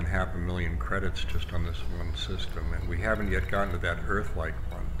more than 500,000 credits just on this one system, and we haven't yet gotten to that Earth-like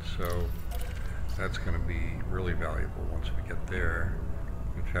one, so that's going to be really valuable once we get there.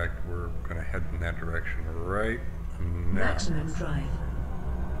 In fact, we're going to head in that direction right now. Maximum drive.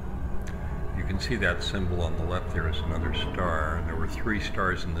 You can see that symbol on the left there is another star, and there were 3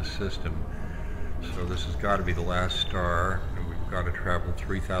 stars in this system, so this has got to be the last star, and we've got to travel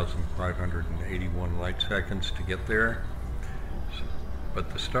 3,581 light seconds to get there. But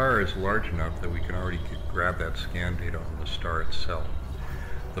the star is large enough that we can already grab that scan data on the star itself.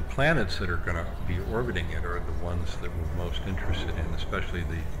 The planets that are going to be orbiting it are the ones that we're most interested in, especially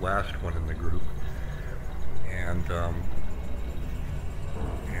the last one in the group. And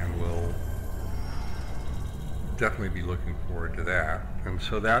we'll definitely be looking forward to that. And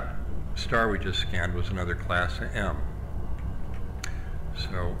so that star we just scanned was another Class M.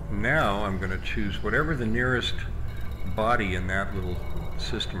 So now I'm going to choose whatever the nearest body in that little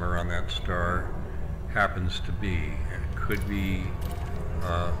system around that star happens to be. It could be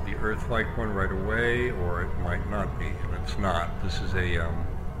the Earth-like one right away, or it might not be, and it's not. This is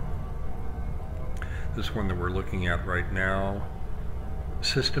this one that we're looking at right now.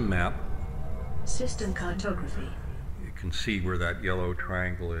 System map. System cartography. You can see where that yellow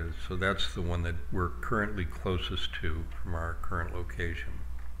triangle is, so that's the one that we're currently closest to from our current location.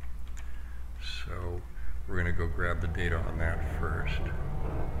 So we're going to go grab the data on that first.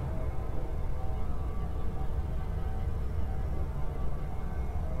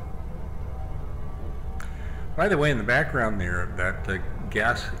 By the way, in the background there, that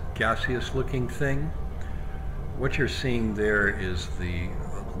gaseous looking thing, what you're seeing there is the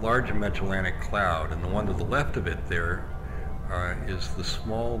Large Magellanic Cloud, and the one to the left of it there is the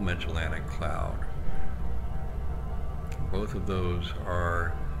Small Magellanic Cloud. Both of those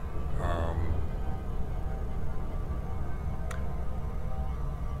are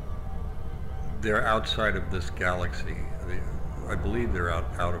they're outside of this galaxy. I believe they're out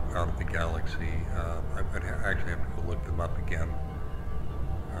of the galaxy. I'd actually have to go look them up again.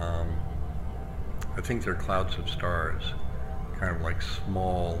 I think they're clouds of stars, kind of like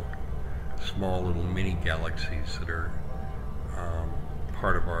small little mini galaxies that are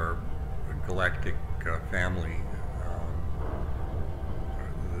part of our galactic family.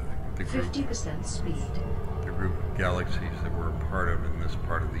 the group, 50% speed. the group of galaxies that we're a part of in this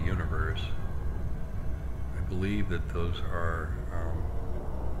part of the universe. I believe that those are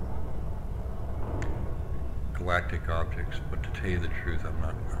galactic objects, but to tell you the truth, I'm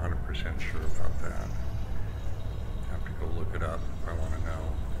not 100% sure about that. I have to go look it up if I want to know.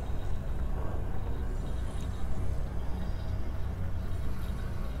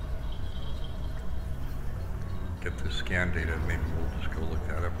 Get the scan data, and maybe we'll just go look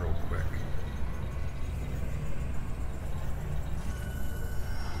that up real quick.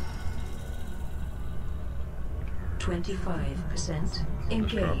 %25%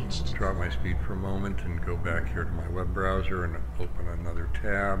 engaged. Just drop my speed for a moment and go back here to my web browser and open another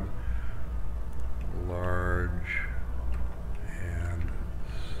tab. Large and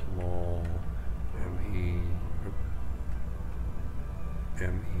small MEGALANIC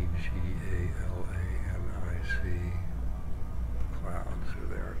clouds. So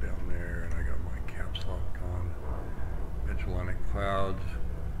they are down there, and I got my caps lock on. Magellanic clouds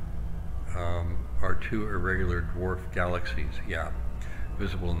are two irregular dwarf galaxies,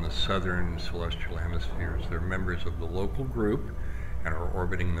 visible in the southern celestial hemispheres. They're members of the local group and are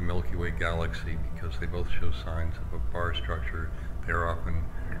orbiting the Milky Way galaxy. Because they both show signs of a bar structure, they are often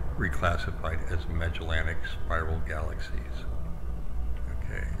reclassified as Magellanic spiral galaxies.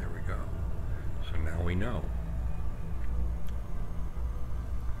 Okay, there we go. So now we know.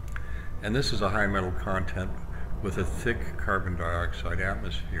 And this is a high metal content with a thick carbon dioxide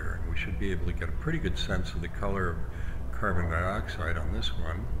atmosphere. And we should be able to get a pretty good sense of the color of carbon dioxide on this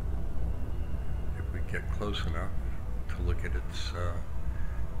one if we get close enough to look at its,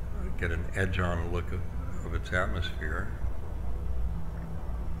 get an edge-on look of its atmosphere.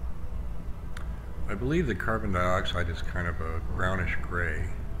 I believe the carbon dioxide is kind of a brownish gray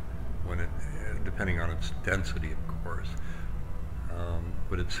when it, depending on its density, of course.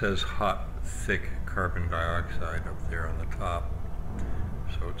 But it says hot, thick carbon dioxide up there on the top.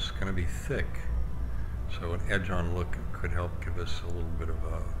 So it's going to be thick. So an edge-on look could help give us a little bit of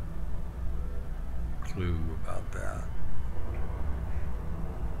a clue about that.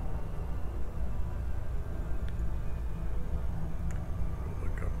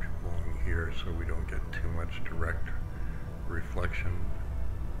 Look up along here so we don't get too much direct reflection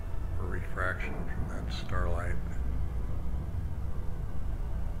or refraction from that starlight.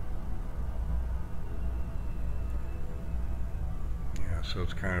 So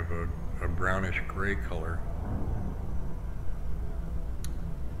it's kind of a brownish gray color.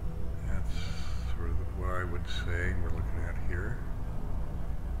 That's sort of what I would say we're looking at here.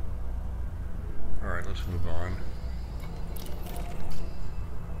 All right, let's move on.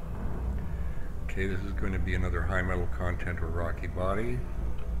 Okay, this is going to be another high metal content or rocky body.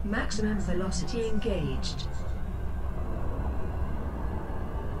 Maximum velocity engaged.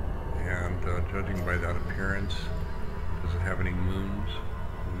 And judging by that appearance, does it have any moons?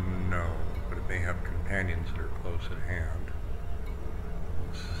 No, but it may have companions that are close at hand.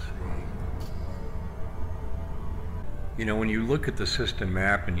 Let's see. You know, when you look at the system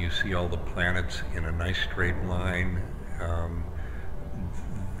map and you see all the planets in a nice straight line,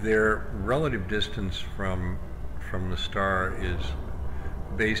 their relative distance from the star is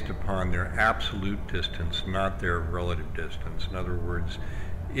based upon their absolute distance, not their relative distance. In other words,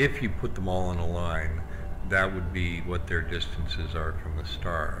 if you put them all in a line, that would be what their distances are from the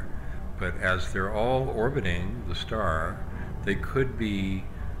star. But as they're all orbiting the star, they could be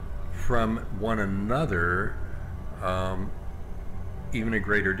from one another even a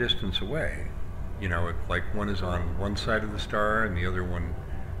greater distance away. You know, if like one is on one side of the star and the other one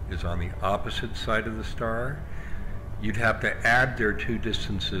is on the opposite side of the star, you'd have to add their two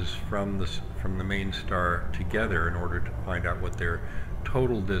distances from the main star together in order to find out what their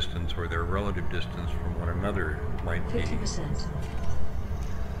total distance or their relative distance from one another might be. 50%.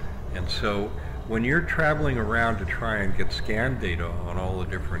 And so when you're traveling around to try and get scan data on all the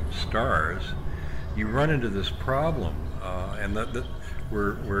different stars, you run into this problem,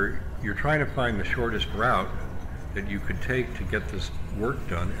 where you're trying to find the shortest route that you could take to get this work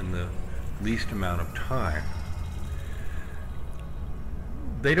done in the least amount of time.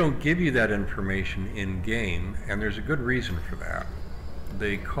 They don't give you that information in-game, and there's a good reason for that.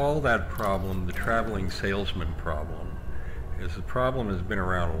 They call that problem the traveling salesman problem. As the problem has been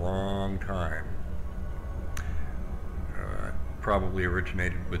around a long time. Probably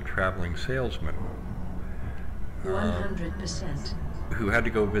originated with traveling salesmen 100%. who had to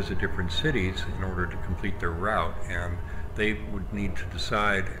go visit different cities in order to complete their route, and they would need to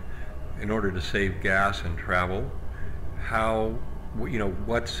decide, in order to save gas and travel, how, you know,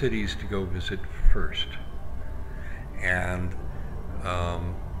 what cities to go visit first. And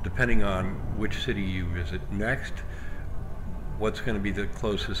depending on which city you visit next, what's going to be the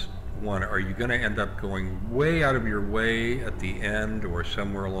closest one? Are you going to end up going way out of your way at the end or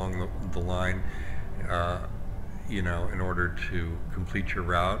somewhere along the line, you know, in order to complete your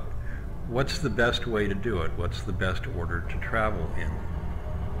route? What's the best way to do it? What's the best order to travel in?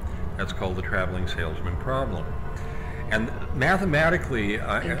 That's called the traveling salesman problem. And mathematically,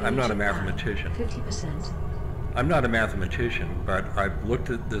 I'm not a mathematician. 50%. I'm not a mathematician, but I've looked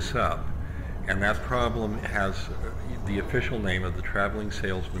this up, and that problem has the official name of the traveling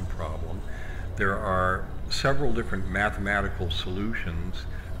salesman problem. There are several different mathematical solutions,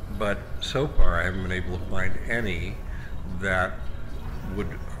 but so far I haven't been able to find any that would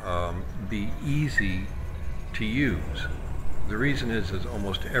be easy to use. The reason is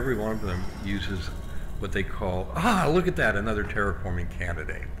almost every one of them uses what they call, look at that, another terraforming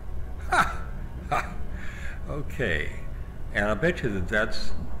candidate. Ha! Ha! Okay, and I bet you that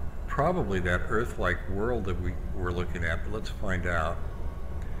that's probably that Earth-like world that we were looking at, but let's find out.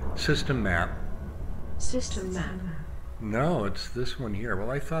 System map. System map. No, it's this one here.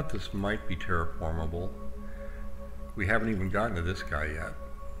 Well, I thought this might be terraformable. We haven't even gotten to this guy yet.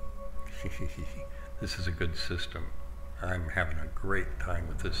 This is a good system. I'm having a great time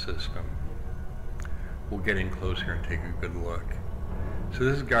with this system. We'll get in close here and take a good look. So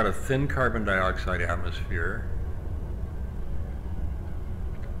this has got a thin carbon dioxide atmosphere.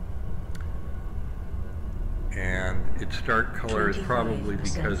 And its dark color is probably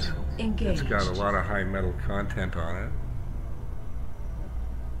because it's got a lot of high metal content on it.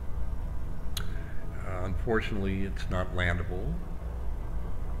 Unfortunately, it's not landable.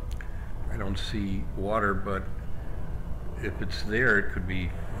 I don't see water, but if it's there, it could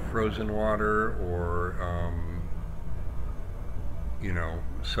be frozen water or, you know,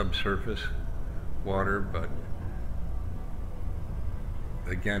 subsurface water. But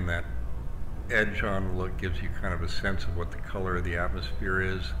again, that edge on the look gives you kind of a sense of what the color of the atmosphere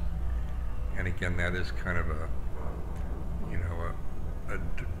is. And again, that is kind of a, you know,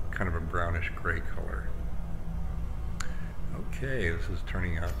 kind of a brownish gray color. Okay, this is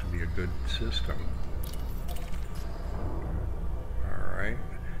turning out to be a good system. All right,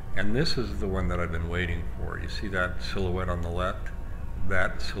 and this is the one that I've been waiting for. You see that silhouette on the left?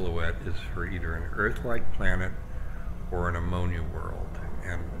 That silhouette is for either an Earth-like planet or an ammonia world.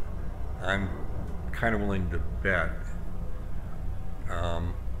 And I'm kind of willing to bet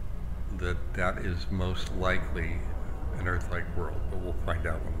that is most likely an Earth-like world, but we'll find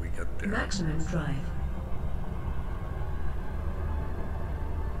out when we get there. Maximum drive.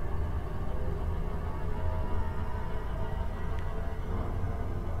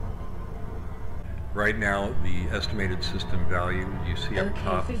 Right now, the estimated system value you see up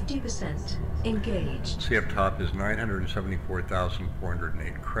top. 50%. Engaged. See up top is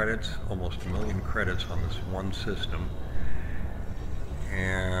 974,408 credits, almost 1 million credits on this one system.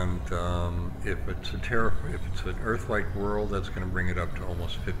 And if it's an Earth-like world, that's going to bring it up to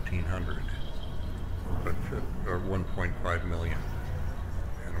almost 1,500, or 1.5 million.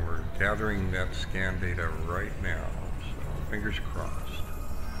 And we're gathering that scan data right now, so fingers crossed.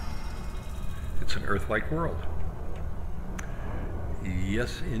 It's an Earth-like world.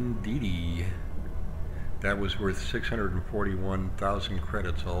 Yes, indeedy. That was worth 641,000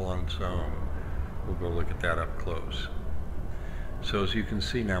 credits all on its own. We'll go look at that up close. So as you can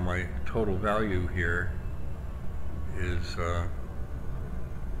see now, my total value here is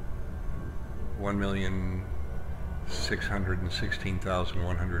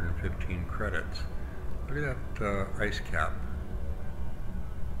 1,616,115 credits. Look at that ice cap.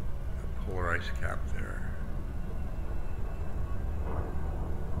 Polar ice cap there.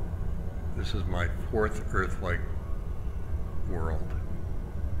 This is my 4th Earth-like world.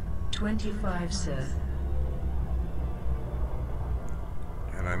 25, sir.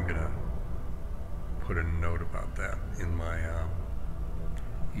 And I'm going to put a note about that in my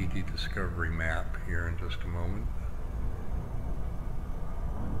ED Discovery map here in just a moment.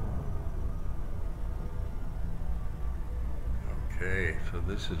 Okay, so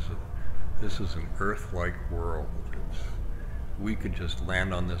this is an Earth-like world. We could just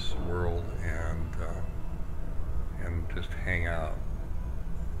land on this world and just hang out.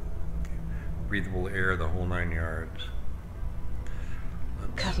 Breathable air, the whole 9 yards.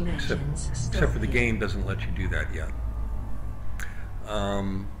 Except for the game doesn't let you do that yet.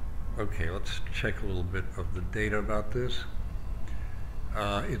 Okay, let's check a little bit of the data about this.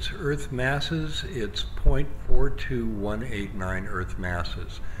 Its Earth masses, it's 0.42189 Earth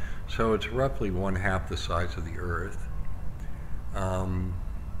masses. So it's roughly 1/2 the size of the Earth.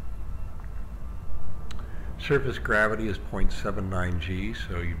 Surface gravity is 0.79 g,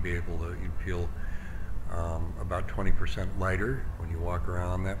 so you'd feel about 20% lighter when you walk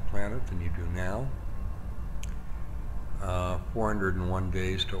around on that planet than you do now. 401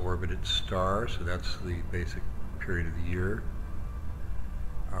 days to orbit its star, so that's the basic period of the year.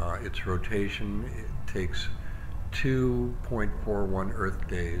 Its rotation, it takes 2.41 Earth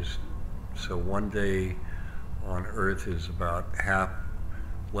days, so one day on Earth is about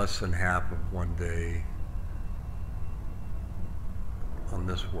less than half of one day on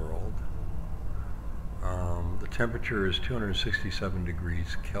this world. The temperature is 267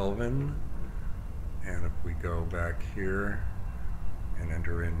 degrees Kelvin, and if we go back here and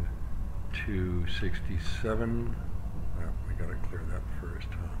enter in 267, we gotta clear that first,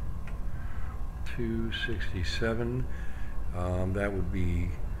 huh? 267, that would be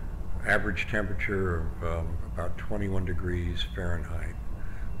average temperature of about 21 degrees Fahrenheit.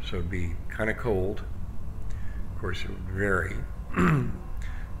 So it'd be kind of cold. Of course, it would vary.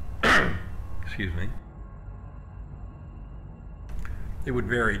 Excuse me. It would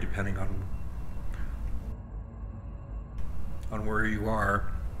vary depending on where you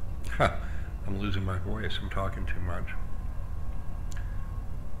are. I'm losing my voice. I'm talking too much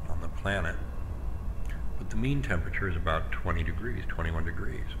on the planet. But the mean temperature is about 20 degrees, 21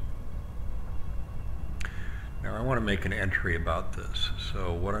 degrees. Now I want to make an entry about this.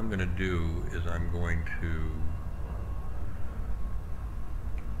 So what I'm going to do is I'm going to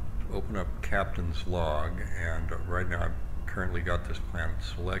open up Captain's log, and right now I've currently got this planet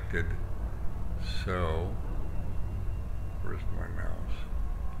selected. So where's my mouse?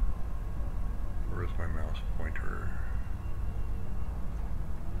 Where's my mouse pointer?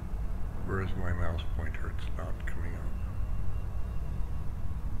 Where is my mouse pointer? It's not coming up.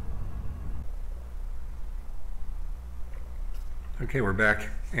 Okay, we're back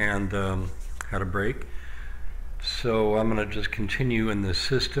and had a break. So I'm going to just continue in this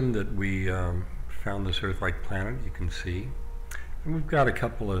system that we found this Earth-like planet, you can see. And we've got a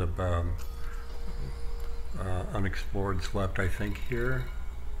couple of unexploreds left, I think, here.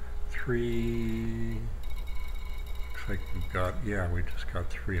 3, looks like we've got, yeah, we just got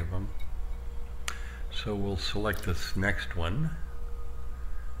 3 of them. So we'll select this next one.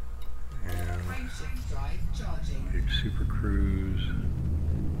 And big super cruise.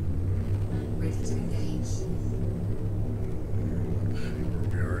 Ready to engage. Let's see where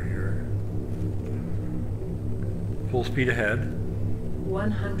we are here. Full speed ahead.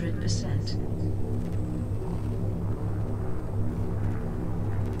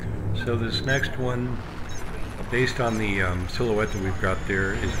 100%. So this next one, based on the silhouette that we've got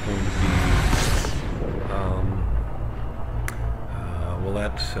there, is going to be, well,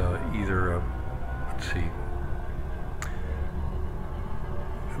 that's either a, let's see,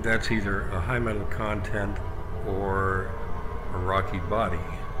 that's either a high metal content or a rocky body.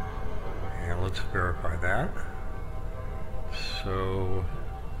 And let's verify that. So,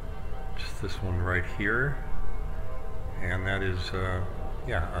 just this one right here. And that is,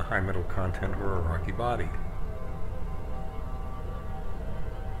 yeah, a high metal content or a rocky body.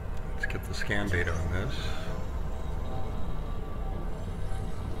 Let's get the scan data on this.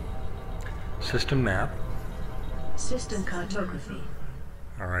 System map. System cartography.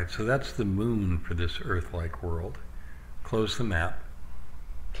 Alright, so that's the moon for this Earth-like world. Close the map.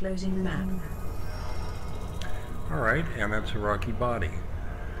 Closing the map. Alright, and that's a rocky body.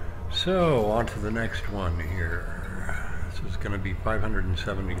 So, on to the next one here. This is going to be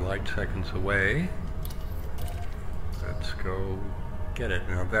 570 light seconds away. Let's go get it.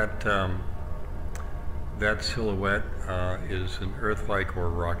 Now that silhouette is an Earth-like or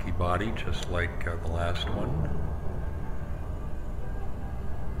rocky body, just like the last one.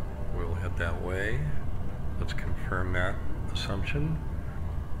 We'll head that way. Let's confirm that assumption.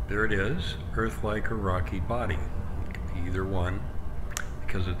 There it is, Earth-like or rocky body. It could be either one,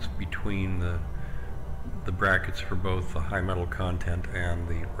 because it's between the brackets for both the high metal content and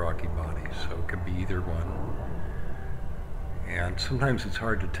the rocky body, so it could be either one. And sometimes it's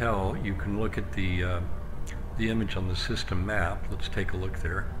hard to tell. You can look at the image on the system map. Let's take a look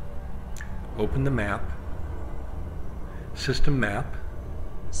there. Open the map. System map.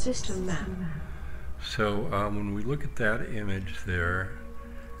 System map. So when we look at that image there,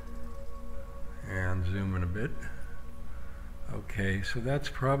 and zoom in a bit. Okay, so that's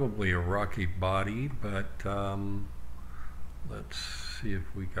probably a rocky body, but let's see if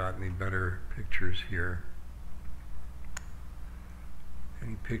we got any better pictures here.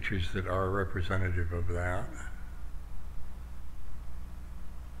 Any pictures that are representative of that?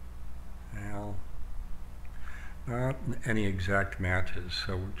 Well, not any exact matches,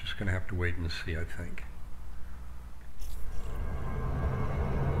 so we're just going to have to wait and see, I think.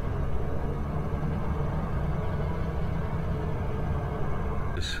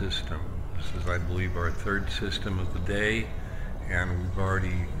 a system. This is, I believe, our third system of the day, and we've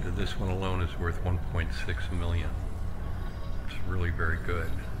already, this one alone is worth 1.6 million. It's really very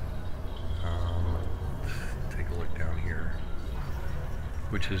good. Let's take a look down here,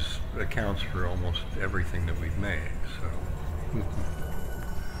 which accounts for almost everything that we've made. So,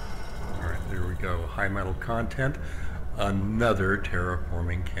 all right, there we go. High metal content, another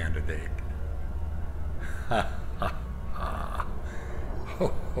terraforming candidate. Ha ha ha!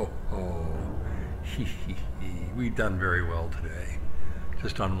 Ho ho ho! Hee hee hee! We've done very well today,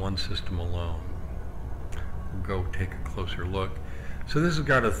 just on one system alone. We'll go take a closer look. So this has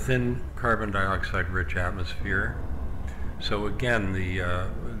got a thin carbon dioxide rich atmosphere. So again, the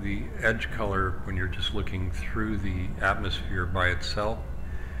edge color, when you're just looking through the atmosphere by itself,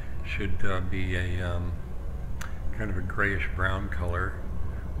 should be a kind of a grayish brown color,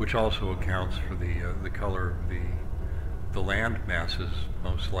 which also accounts for the color of the land masses,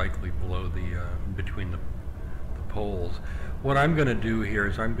 most likely below between the poles. What I'm going to do here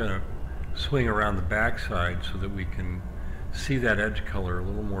is I'm going to swing around the backside so that we can see that edge color a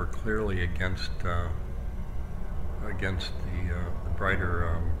little more clearly against the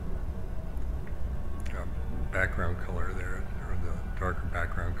brighter background color there, or the darker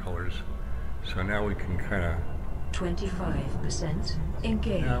background colors. So now we can kind of 25%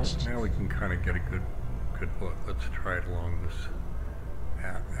 engaged. Now we can kind of get a good look. Let's try it along this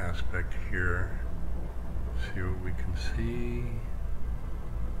aspect here. See what we can see.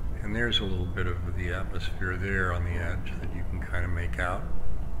 And there's a little bit of the atmosphere there on the edge that you can kind of make out.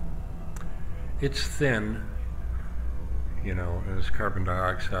 It's thin, you know, as carbon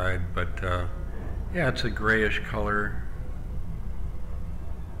dioxide, but yeah, it's a grayish color.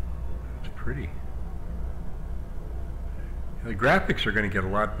 It's pretty. The graphics are going to get a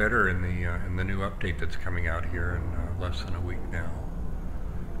lot better in the new update that's coming out here in less than a week now.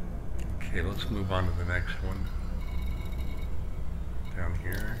 Okay, let's move on to the next one. Down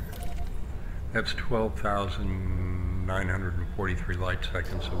here. That's 12,943 light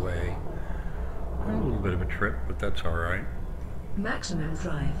seconds away. A little bit of a trip, but that's all right. Maximum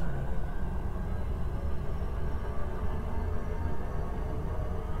drive.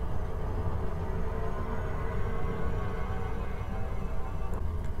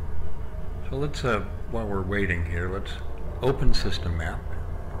 So let's, while we're waiting here, let's open system map.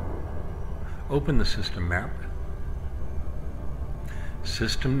 Open the system map.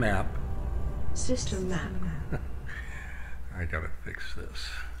 System map. System map. I gotta fix this.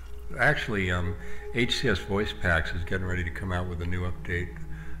 Actually, HCS Voice Packs is getting ready to come out with a new update.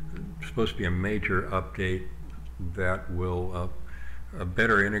 It's supposed to be a major update that will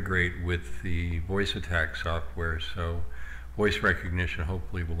better integrate with the voice attack software, so voice recognition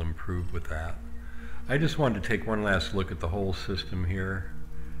hopefully will improve with that. I just wanted to take one last look at the whole system here,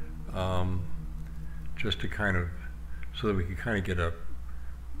 just to kind of, so that we could kind of get a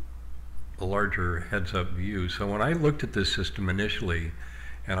larger heads-up view. So when I looked at this system initially,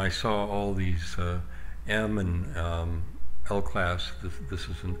 and I saw all these M and L class, this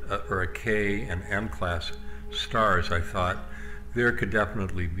is or a K and M class stars, I thought there could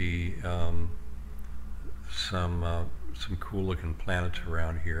definitely be some cool looking planets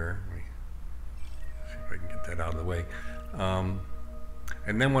around here. Let me see if I can get that out of the way.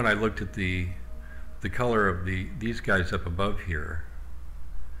 And then when I looked at the color of these guys up above here,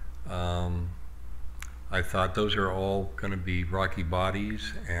 I thought those are all going to be rocky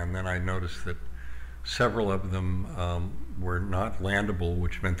bodies, and then I noticed that several of them were not landable,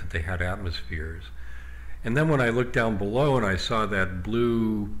 which meant that they had atmospheres. And then when I looked down below and I saw that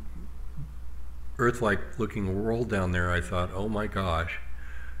blue Earth-like looking world down there, I thought, oh my gosh,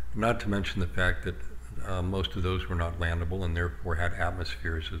 not to mention the fact that most of those were not landable and therefore had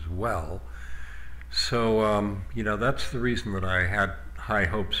atmospheres as well. So, you know, that's the reason that I had high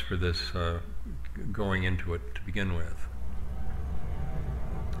hopes for this going into it to begin with.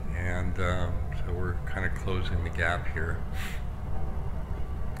 And so we're kind of closing the gap here.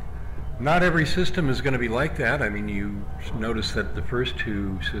 Not every system is going to be like that. I mean, you notice that the first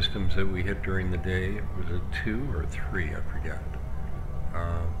two systems that we hit during the day, was it 2 or 3? I forget.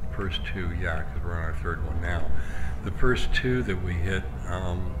 First two, yeah, because we're on our third one now. The first two that we hit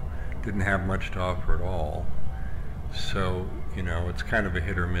didn't have much to offer at all. So, you know, it's kind of a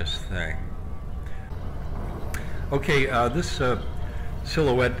hit or miss thing. Okay, this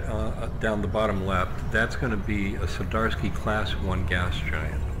silhouette down the bottom left, that's going to be a Soldarsky Class 1 gas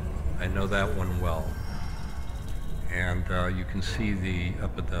giant. I know that one well. And you can see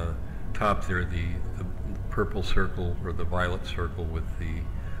up at the top there, the purple circle or the violet circle with the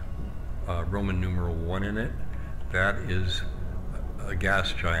Roman numeral 1 in it. That is a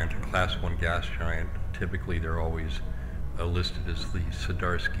gas giant, a class 1 gas giant, typically they're always listed as the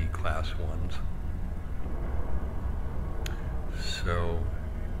Zdarsky class 1s. So,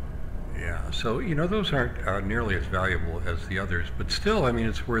 yeah, so, you know, those aren't nearly as valuable as the others, but still, I mean,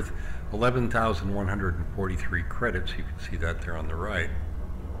 it's worth 11,143 credits. You can see that there on the right.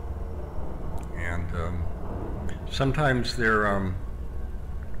 And sometimes they're,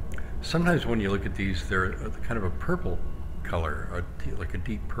 sometimes when you look at these, they're kind of a purple color, like a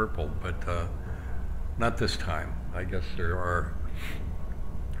deep purple, but not this time. I guess there are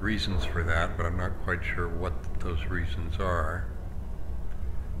reasons for that, but I'm not quite sure what those reasons are.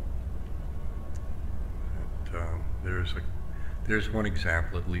 But, there's one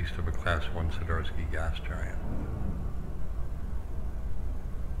example, at least, of a class 1 Zdarsky gas giant.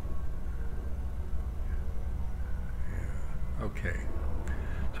 Yeah. Okay.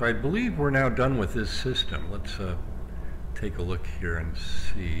 So I believe we're now done with this system. Let's take a look here and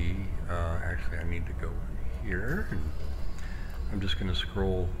see. Actually, I need to go here. I'm just going to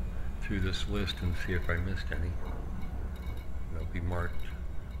scroll through this list and see if I missed any. They'll be marked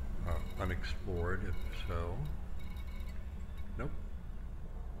unexplored, if so. Nope.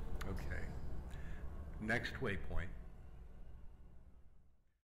 Okay. Next waypoint.